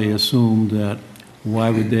because they assumed that why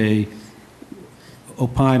would they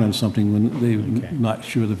opine on something when they're not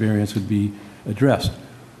sure the variance would be addressed.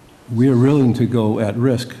 We are willing to go at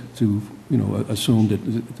risk to, assume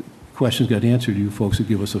that questions got answered. You folks would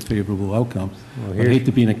give us a favorable outcome. Well, I hate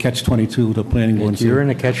to be in a catch-22 with the planning board. You're in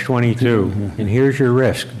a catch-22, and here's your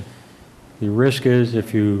risk. The risk is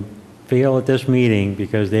if you fail at this meeting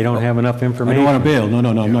because they don't have enough information. I don't want to bail.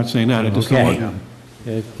 No, I'm not saying that. I just don't want.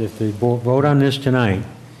 If they vote on this tonight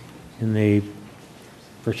and they,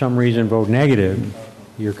 for some reason, vote negative,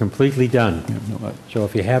 you're completely done. So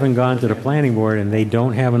if you haven't gone to the planning board and they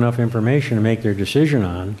don't have enough information to make their decision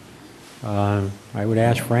on, I would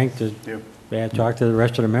ask Frank to talk to the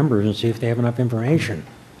rest of the members and see if they have enough information.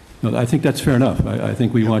 No, I think that's fair enough. I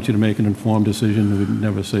think we want you to make an informed decision. We would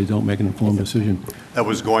never say don't make an informed decision. That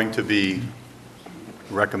was going to be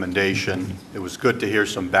a recommendation. It was good to hear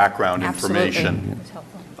some background information.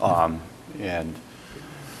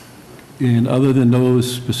 And other than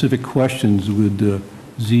those specific questions, would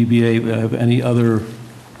ZBA have any other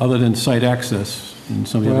than site access and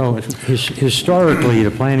some of the other questions? Historically,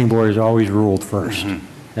 the planning board has always ruled first.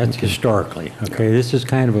 That's historically, okay? This is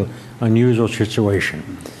kind of an unusual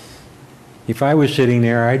situation. If I was sitting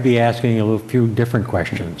there, I'd be asking a few different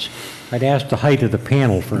questions. I'd ask the height of the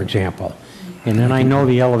panel, for example, and then I know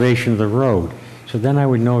the elevation of the road. So then I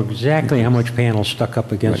would know exactly how much panel stuck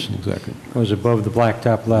up against was above the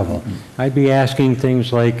blacktop level. I'd be asking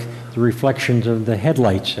things like the reflections of the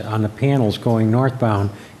headlights on the panels going northbound,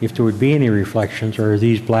 if there would be any reflections, or are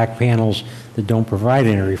these black panels that don't provide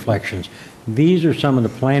any reflections. These are some of the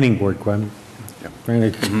planning board questions.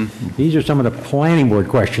 These are some of the planning board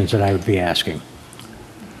questions that I would be asking.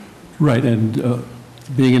 Right, and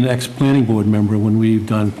being an ex-planning board member, when we've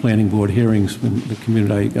done planning board hearings in the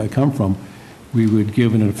community I come from, we would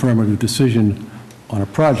give an affirmative decision on a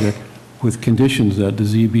project with conditions that the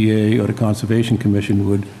ZBA or the Conservation Commission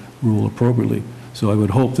would rule appropriately. So I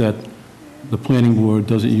would hope that the planning board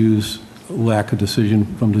doesn't use lack of decision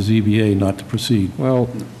from the ZBA not to proceed. Well,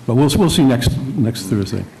 but we'll see next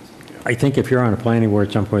Thursday. I think if you're on a planning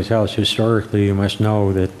board someplace else, historically, you must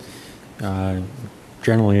know that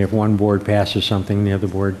generally if one board passes something, the other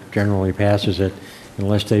board generally passes it,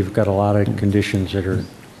 unless they've got a lot of conditions that are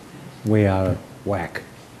way out of whack.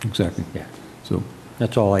 Exactly. Yeah. So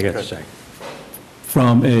that's all I got to say.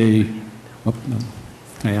 From a,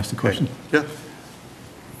 can I ask the question? Yeah.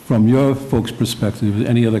 From your folks' perspective,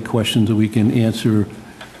 any other questions that we can answer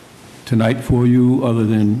tonight for you, other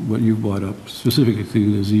than what you brought up, specifically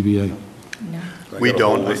to the ZBA? No. We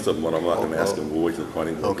don't. List of them, but I'm not going to ask them. We'll wait till the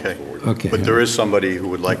planning board comes forward. Okay. But there is somebody who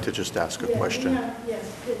would like to just ask a question.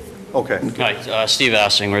 Okay. Hi, Steve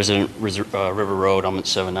Assing, resident River Road. I'm at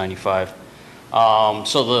 795.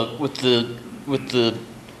 So with the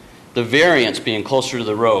variance being closer to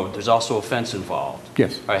the road, there's also a fence involved.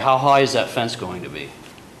 Yes. All right, how high is that fence going to be?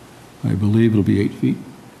 I believe it'll be 8 feet.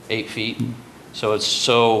 8 feet.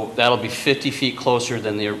 So that'll be 50 feet closer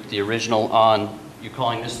than the original on. You're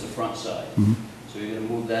calling this the front side. So you're going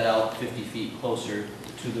to move that out 50 feet closer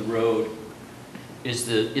to the road. Is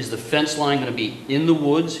the fence line going to be in the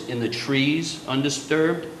woods, in the trees,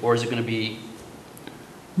 undisturbed, or is it going to be?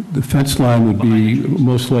 The fence line would be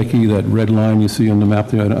most likely that red line you see on the map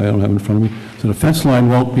there. I don't have it in front of me. So the fence line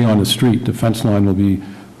won't be on the street. The fence line will be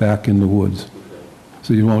back in the woods.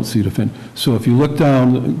 so you won't see the fence. So if you look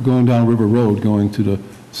down, going down River Road, going to the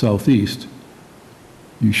southeast,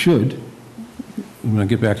 you should, when I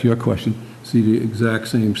get back to your question, see the exact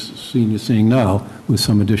same scene you're seeing now with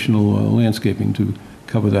some additional landscaping to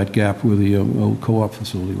cover that gap where the old co-op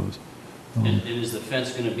facility was. And is the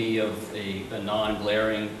fence going to be of a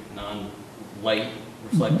non-glaring, non-light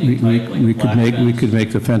reflecting type, like a black fence? We could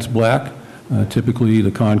make the fence black. Typically,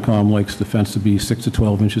 the Concom likes the fence to be 6 to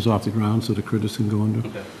 12 inches off the ground so the critters can go under.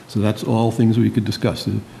 Okay. So that's all things we could discuss.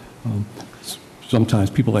 Sometimes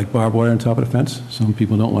people like barbed wire on top of the fence. Some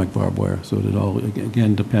people don't like barbed wire. So it all,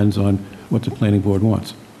 again, depends on what the planning board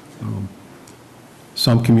wants.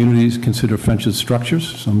 Some communities consider fences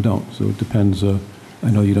structures, some don't. So it depends. I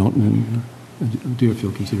know you don't, and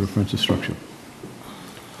Deerfield consider a fence a structure.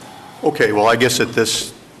 Okay, well, I guess at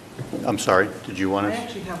this, I'm sorry, did you want I to?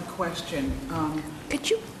 actually have a question. Could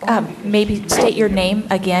you maybe state your name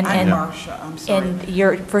again? I'm and Marcia, I'm sorry. And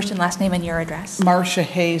your first and last name and your address? Marcia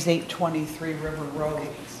Hayes, 823 River Road.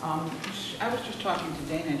 I was just talking to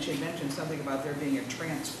Dana, and she had mentioned something about there being a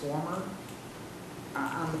transformer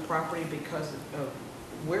on the property because of,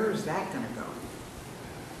 where is that going to go?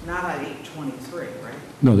 Not at 823, right?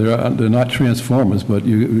 No, they're not transformers, but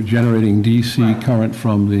you're generating DC current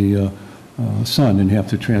from the sun and you have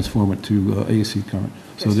to transform it to AC current.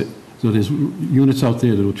 So there's units out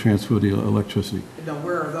there that will transfer the electricity. Now,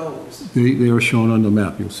 where are those? They are shown on the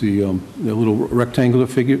map. You'll see the little rectangular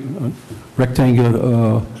figure,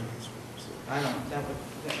 rectangular. I don't, that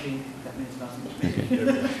means nothing to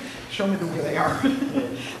me. Okay. Show me where they are.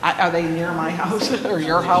 Are they near my house or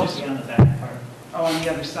your house? On the back part. Oh, on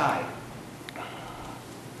the other side.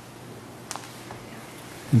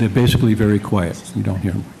 They're basically very quiet. You don't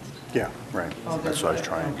hear them. Yeah, right. Oh, That's what I was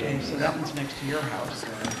trying to do. Okay, so that one's next to your house.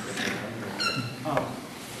 Oh.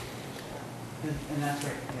 And that's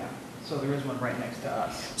right, yeah. So there is one right next to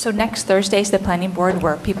us. So next Thursday is the planning board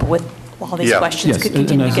where people with all these Yeah. questions Yes, could and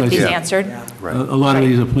continue as to get I these said- answered? Right. A lot of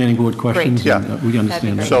these are planning board questions. Great. And, Yeah. we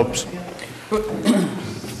understand that. So,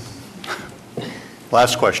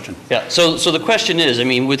 last question. Yeah, so the question is, I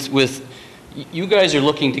mean, with, you guys are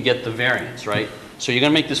looking to get the variance, right? So you're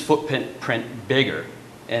going to make this footprint bigger,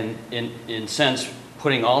 and in sense,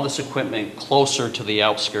 putting all this equipment closer to the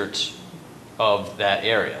outskirts of that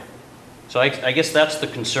area. So I guess that's the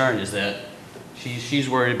concern, is that she's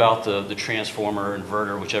worried about the transformer,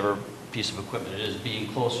 inverter, whichever piece of equipment it is, being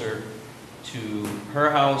closer to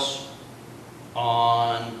her house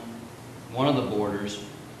on one of the borders,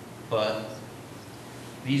 but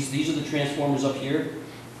these are the transformers up here?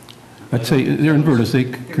 I'd say they're inverters. They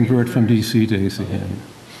convert from DC to AC.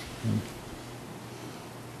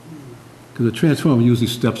 Because the transformer usually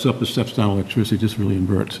steps up or steps down electricity, just really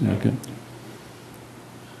inverts. Okay.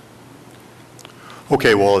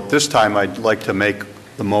 Okay, well, at this time, I'd like to make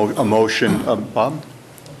a motion. Bob?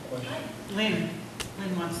 Lynn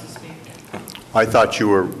wants to speak. I thought you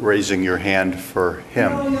were raising your hand for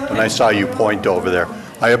him, and I saw you point over there.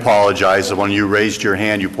 I apologize. When you raised your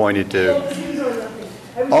hand, you pointed to...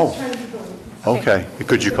 Oh, okay.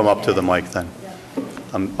 Could you come up to the mic then?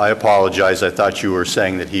 I apologize. I thought you were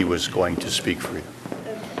saying that he was going to speak for you.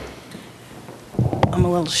 I'm a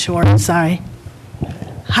little short, sorry.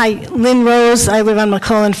 Hi, Lynn Rose. I live on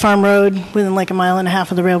McClellan Farm Road, within like a mile and a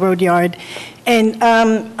half of the railroad yard. And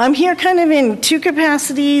I'm here kind of in two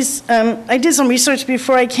capacities. I did some research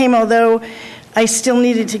before I came, although I still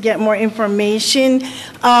needed to get more information.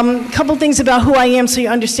 A couple things about who I am so you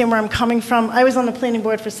understand where I'm coming from. I was on the planning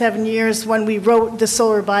board for 7 years when we wrote the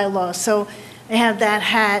solar bylaw, so I have that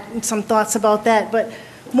hat and some thoughts about that. But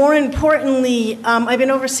more importantly, I've been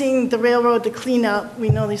overseeing the railroad, the cleanup. We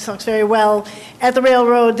know these folks very well. At the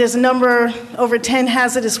railroad, there's a number, over 10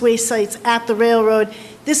 hazardous waste sites at the railroad.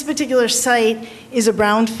 This particular site is a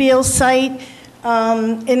brownfield site.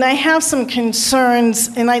 And I have some concerns,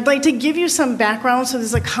 and I'd like to give you some background so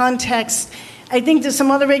there's a context. I think there's some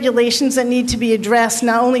other regulations that need to be addressed,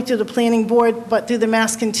 not only through the planning board, but through the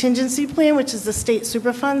mass contingency plan, which is the state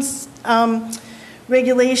Superfunds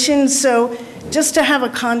regulations. So just to have a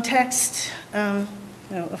context, no,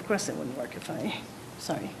 of course it wouldn't work if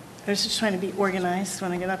sorry. I was just trying to be organized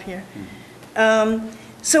when I get up here.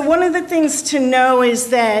 So one of the things to know is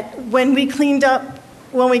that when we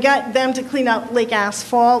got them to clean up Lake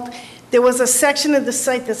Asphalt, there was a section of the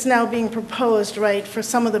site that's now being proposed, right, for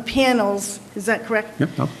some of the panels. Is that correct? Yep.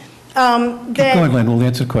 No. Keep going, Glenn. We'll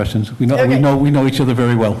answer questions. We know each other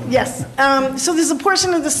very well. Yes. So there's a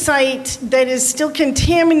portion of the site that is still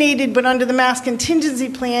contaminated, but under the mass contingency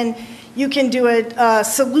plan, you can do a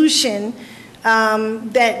solution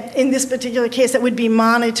that in this particular case, that would be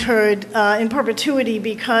monitored in perpetuity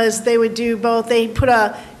because they would do both. They put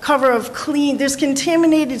a cover of there's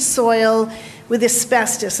contaminated soil with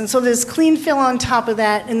asbestos, and so there's clean fill on top of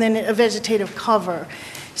that, and then a vegetative cover.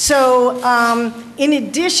 So in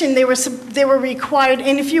addition, they were required,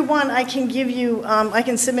 and if you want, I can give you, I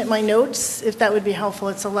can submit my notes, if that would be helpful.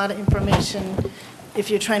 It's a lot of information if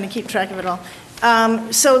you're trying to keep track of it all.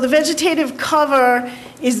 So the vegetative cover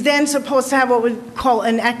is then supposed to have what we call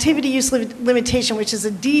an activity use limitation, which is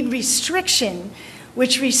a deed restriction,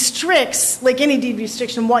 which restricts, like any deed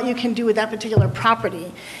restriction, what you can do with that particular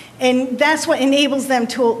property. And that's what enables them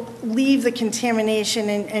to leave the contamination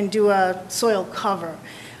and do a soil cover.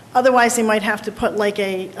 Otherwise, they might have to put like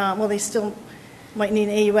well, they still might need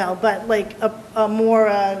an AUL, but like a more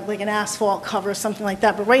like an asphalt cover or something like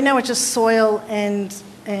that. But right now, it's just soil and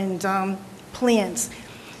plants.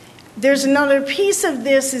 There's another piece of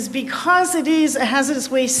this is because it is a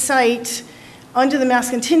hazardous waste site under the mass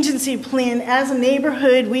contingency plan, as a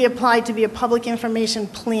neighborhood, we applied to be a public information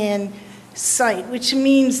plan site, which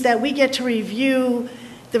means that we get to review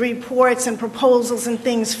the reports and proposals and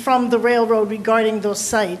things from the railroad regarding those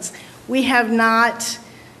sites. We have not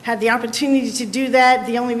had the opportunity to do that.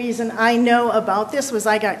 The only reason I know about this was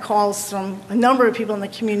I got calls from a number of people in the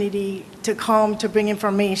community to come to bring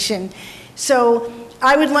information. So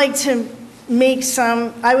I would like to there's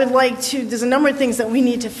a number of things that we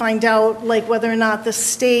need to find out, like whether or not the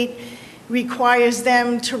state requires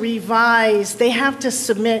them to revise. They have to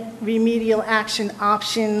submit remedial action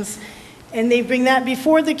options, and they bring that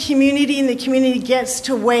before the community, and the community gets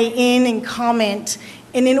to weigh in and comment.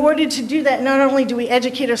 And in order to do that, not only do we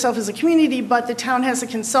educate ourselves as a community, but the town has a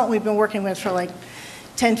consultant we've been working with for like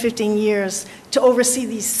 10, 15 years to oversee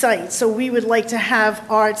these sites. So we would like to have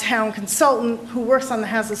our town consultant who works on the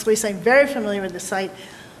hazardous waste site, very familiar with the site,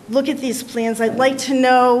 look at these plans. I'd like to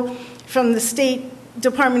know from the State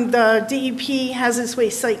Department, the DEP hazardous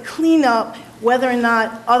waste site cleanup, whether or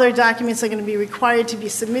not other documents are going to be required to be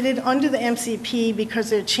submitted under the MCP because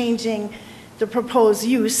they're changing the proposed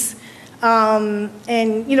use. And,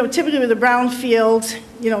 typically with the brownfield,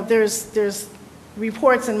 there's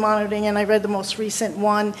reports and monitoring, and I read the most recent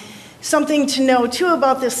one. Something to know, too,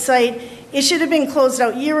 about this site, it should have been closed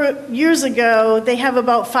out years ago. They have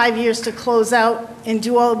about 5 years to close out and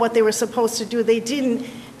do all of what they were supposed to do. They didn't.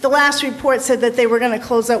 The last report said that they were going to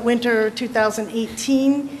close out winter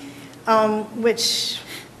 2018, which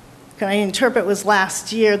I interpret was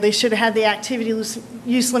last year. They should have had the activity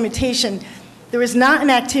use limitation. There is not an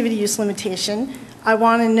activity use limitation. I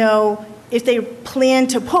want to know if they plan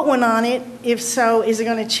to put one on it. If so, is it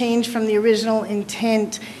going to change from the original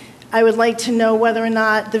intent? I would like to know whether or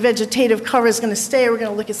not the vegetative cover is going to stay, or we're going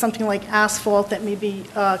to look at something like asphalt that maybe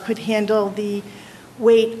could handle the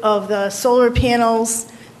weight of the solar panels,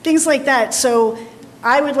 things like that. So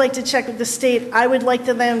I would like to check with the state. I would like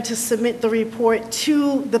them to submit the report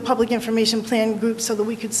to the public information plan group so that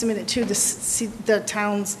we could submit it to the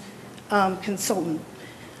town's consultant.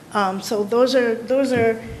 So those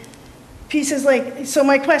are pieces so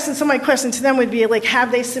my question to them would be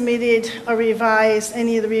have they submitted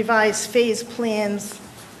any of the revised phase plans,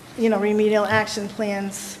 remedial action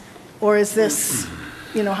plans, or is this,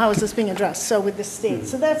 how is this being addressed? So with the state.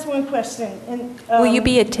 So that's one question. And will you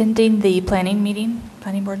be attending the planning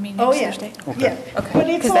board meeting next Thursday? Okay. Yeah. Okay. But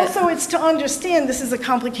it's to understand this is a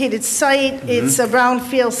complicated site. Mm-hmm. It's a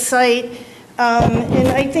brownfield site. And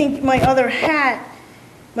I think my other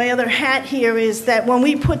hat here is that when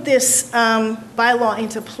we put this bylaw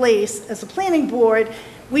into place as a planning board,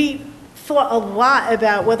 we thought a lot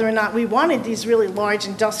about whether or not we wanted these really large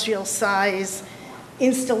industrial size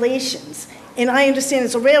installations. And I understand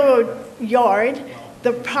it's a railroad yard.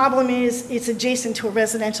 The problem is it's adjacent to a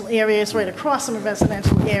residential area. It's right across from a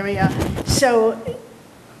residential area. So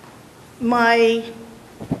my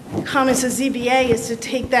comments as ZBA is to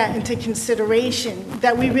take that into consideration,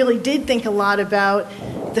 that we really did think a lot about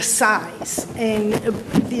the size and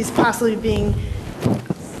these possibly being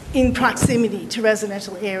in proximity to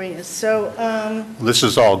residential areas. So this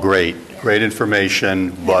is all great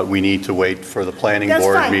information, but we need to wait for the planning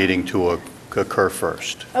board meeting to occur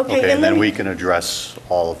first. Okay, and then we can address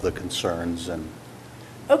all of the concerns and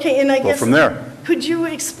and I guess go from there. Could you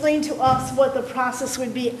explain to us what the process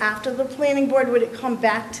would be after the planning board? Would it come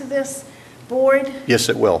back to this board? Yes,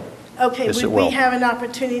 it will. Okay, yes, would we have an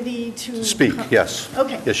opportunity to speak? Yes.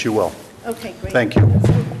 Okay. Yes, you will. Okay, great. Thank you.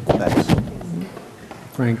 Thanks.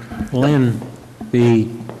 Frank, Lynn, the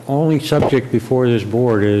only subject before this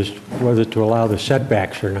board is whether to allow the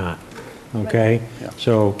setbacks or not, okay? Yeah.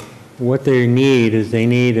 So what they need is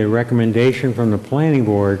a recommendation from the planning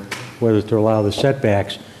board whether to allow the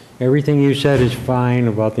setbacks. Everything you said is fine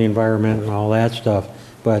about the environment and all that stuff,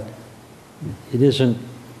 but it isn't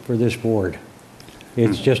for this board.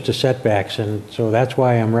 It's just the setbacks, and so that's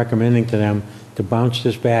why I'm recommending to them to bounce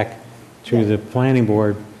this back to the planning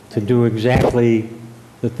board to do exactly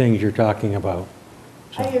the things you're talking about.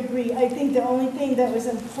 I agree. I think the only thing that was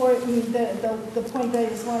important, the point that I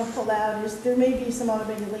just want to pull out is there may be some other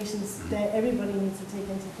regulations that everybody needs to take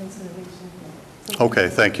into consideration. Okay,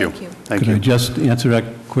 thank you. Thank Could I you. just answer that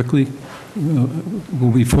quickly?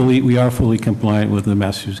 We are fully compliant with the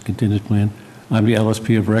Massachusetts contingent plan. I'm the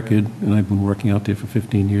LSP of record, and I've been working out there for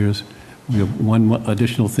 15 years. We have one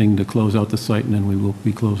additional thing to close out the site, and then we will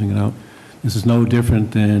be closing it out. This is no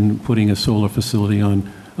different than putting a solar facility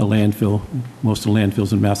on a landfill. Most of the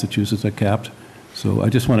landfills in Massachusetts are capped. So I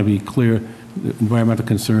just want to be clear, the environmental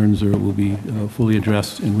concerns will be fully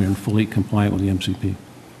addressed, and we're fully compliant with the MCP.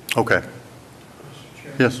 Okay.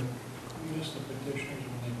 Yes. We asked the petitioners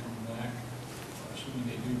when they come back, assuming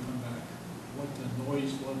they do come back, what the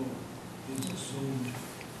noise level is assumed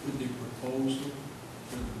with the proposal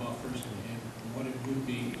for the buffers and what it would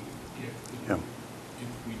be if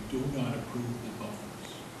we do not approve the buffers.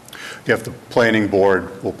 If the planning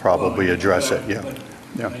board will probably address it, yeah.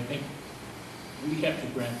 I think we have to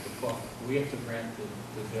grant the buffer, we have to grant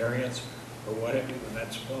the variance or whatever, and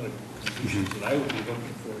that's one of the conditions that I would be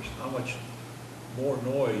looking for is how much more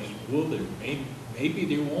noise will there? Maybe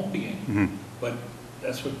there won't be any, but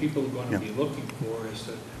that's what people are going to be looking for.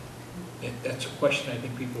 That's a question I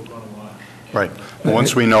think people are going to want. Right.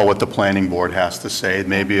 Once we know what the planning board has to say,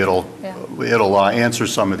 maybe it'll answer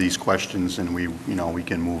some of these questions, and we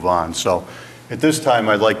can move on. So, at this time,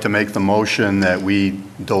 I'd like to make the motion that we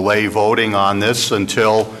delay voting on this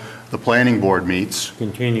until the planning board meets.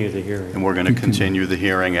 Continue the hearing. And we're going to continue the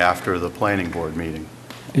hearing after the planning board meeting.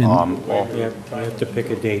 You have to pick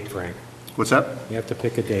a date, Frank. What's that? You have to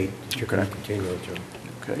pick a date that you're going to continue it to.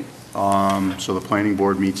 Okay. So the planning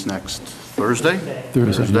board meets next Thursday?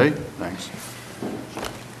 Thursday. Thanks.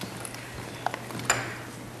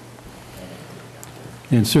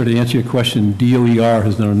 And sir, to answer your question, DOER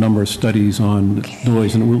has done a number of studies on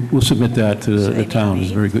noise, and we'll submit that to the town.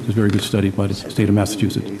 It's a very good study by the state of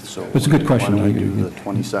Massachusetts. But it's a good question. Why don't we do the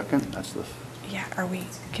 22nd? That's the... Yeah,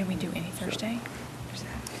 can we do any Thursday?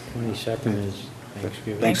 22nd is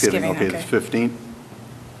Thanksgiving. Thanksgiving, okay, the 15th?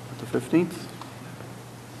 The 15th?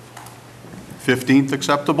 15th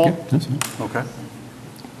acceptable? Yeah, that's it. Okay.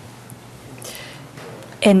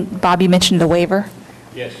 And Bob, you mentioned the waiver?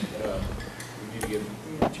 Yes, we need to give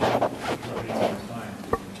time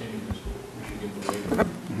to continue this. We should give the waiver.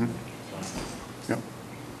 Yep.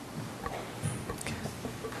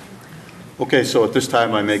 Okay, so at this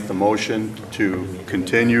time, I make the motion to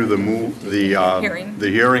continue the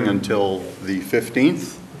hearing until the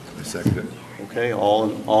 15th. I second it. Okay,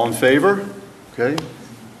 all in favor? Okay,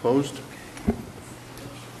 opposed?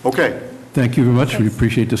 Okay. Thank you very much. We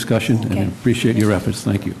appreciate discussion and appreciate your efforts.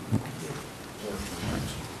 Thank you.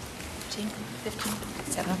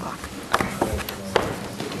 7 o'clock.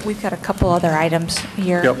 We've got a couple other items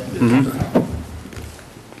here. Yep.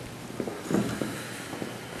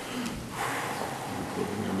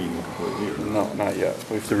 No, not yet.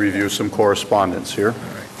 We have to review some correspondence here.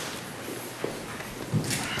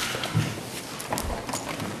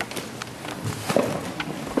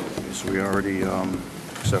 So we already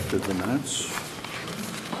accepted the minutes.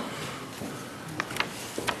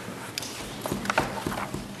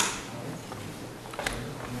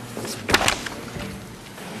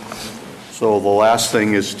 So the last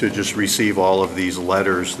thing is to just receive all of these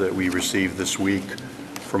letters that we received this week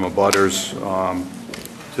from abutters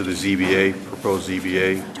to the ZBA, proposed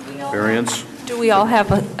ZBA variance. Do we all have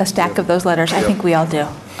a stack of those letters? I think we all do.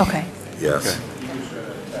 Okay. Yes. Okay.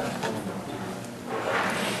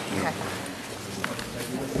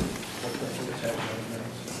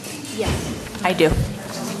 Yes, I do.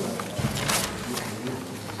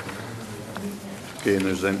 Okay, and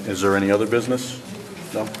is there any other business?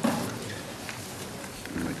 No?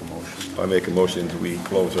 Make a motion. I make a motion that we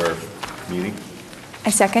close our meeting. I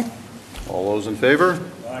second. All those in favor?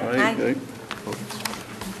 Aye.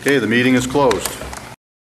 Okay, the meeting is closed.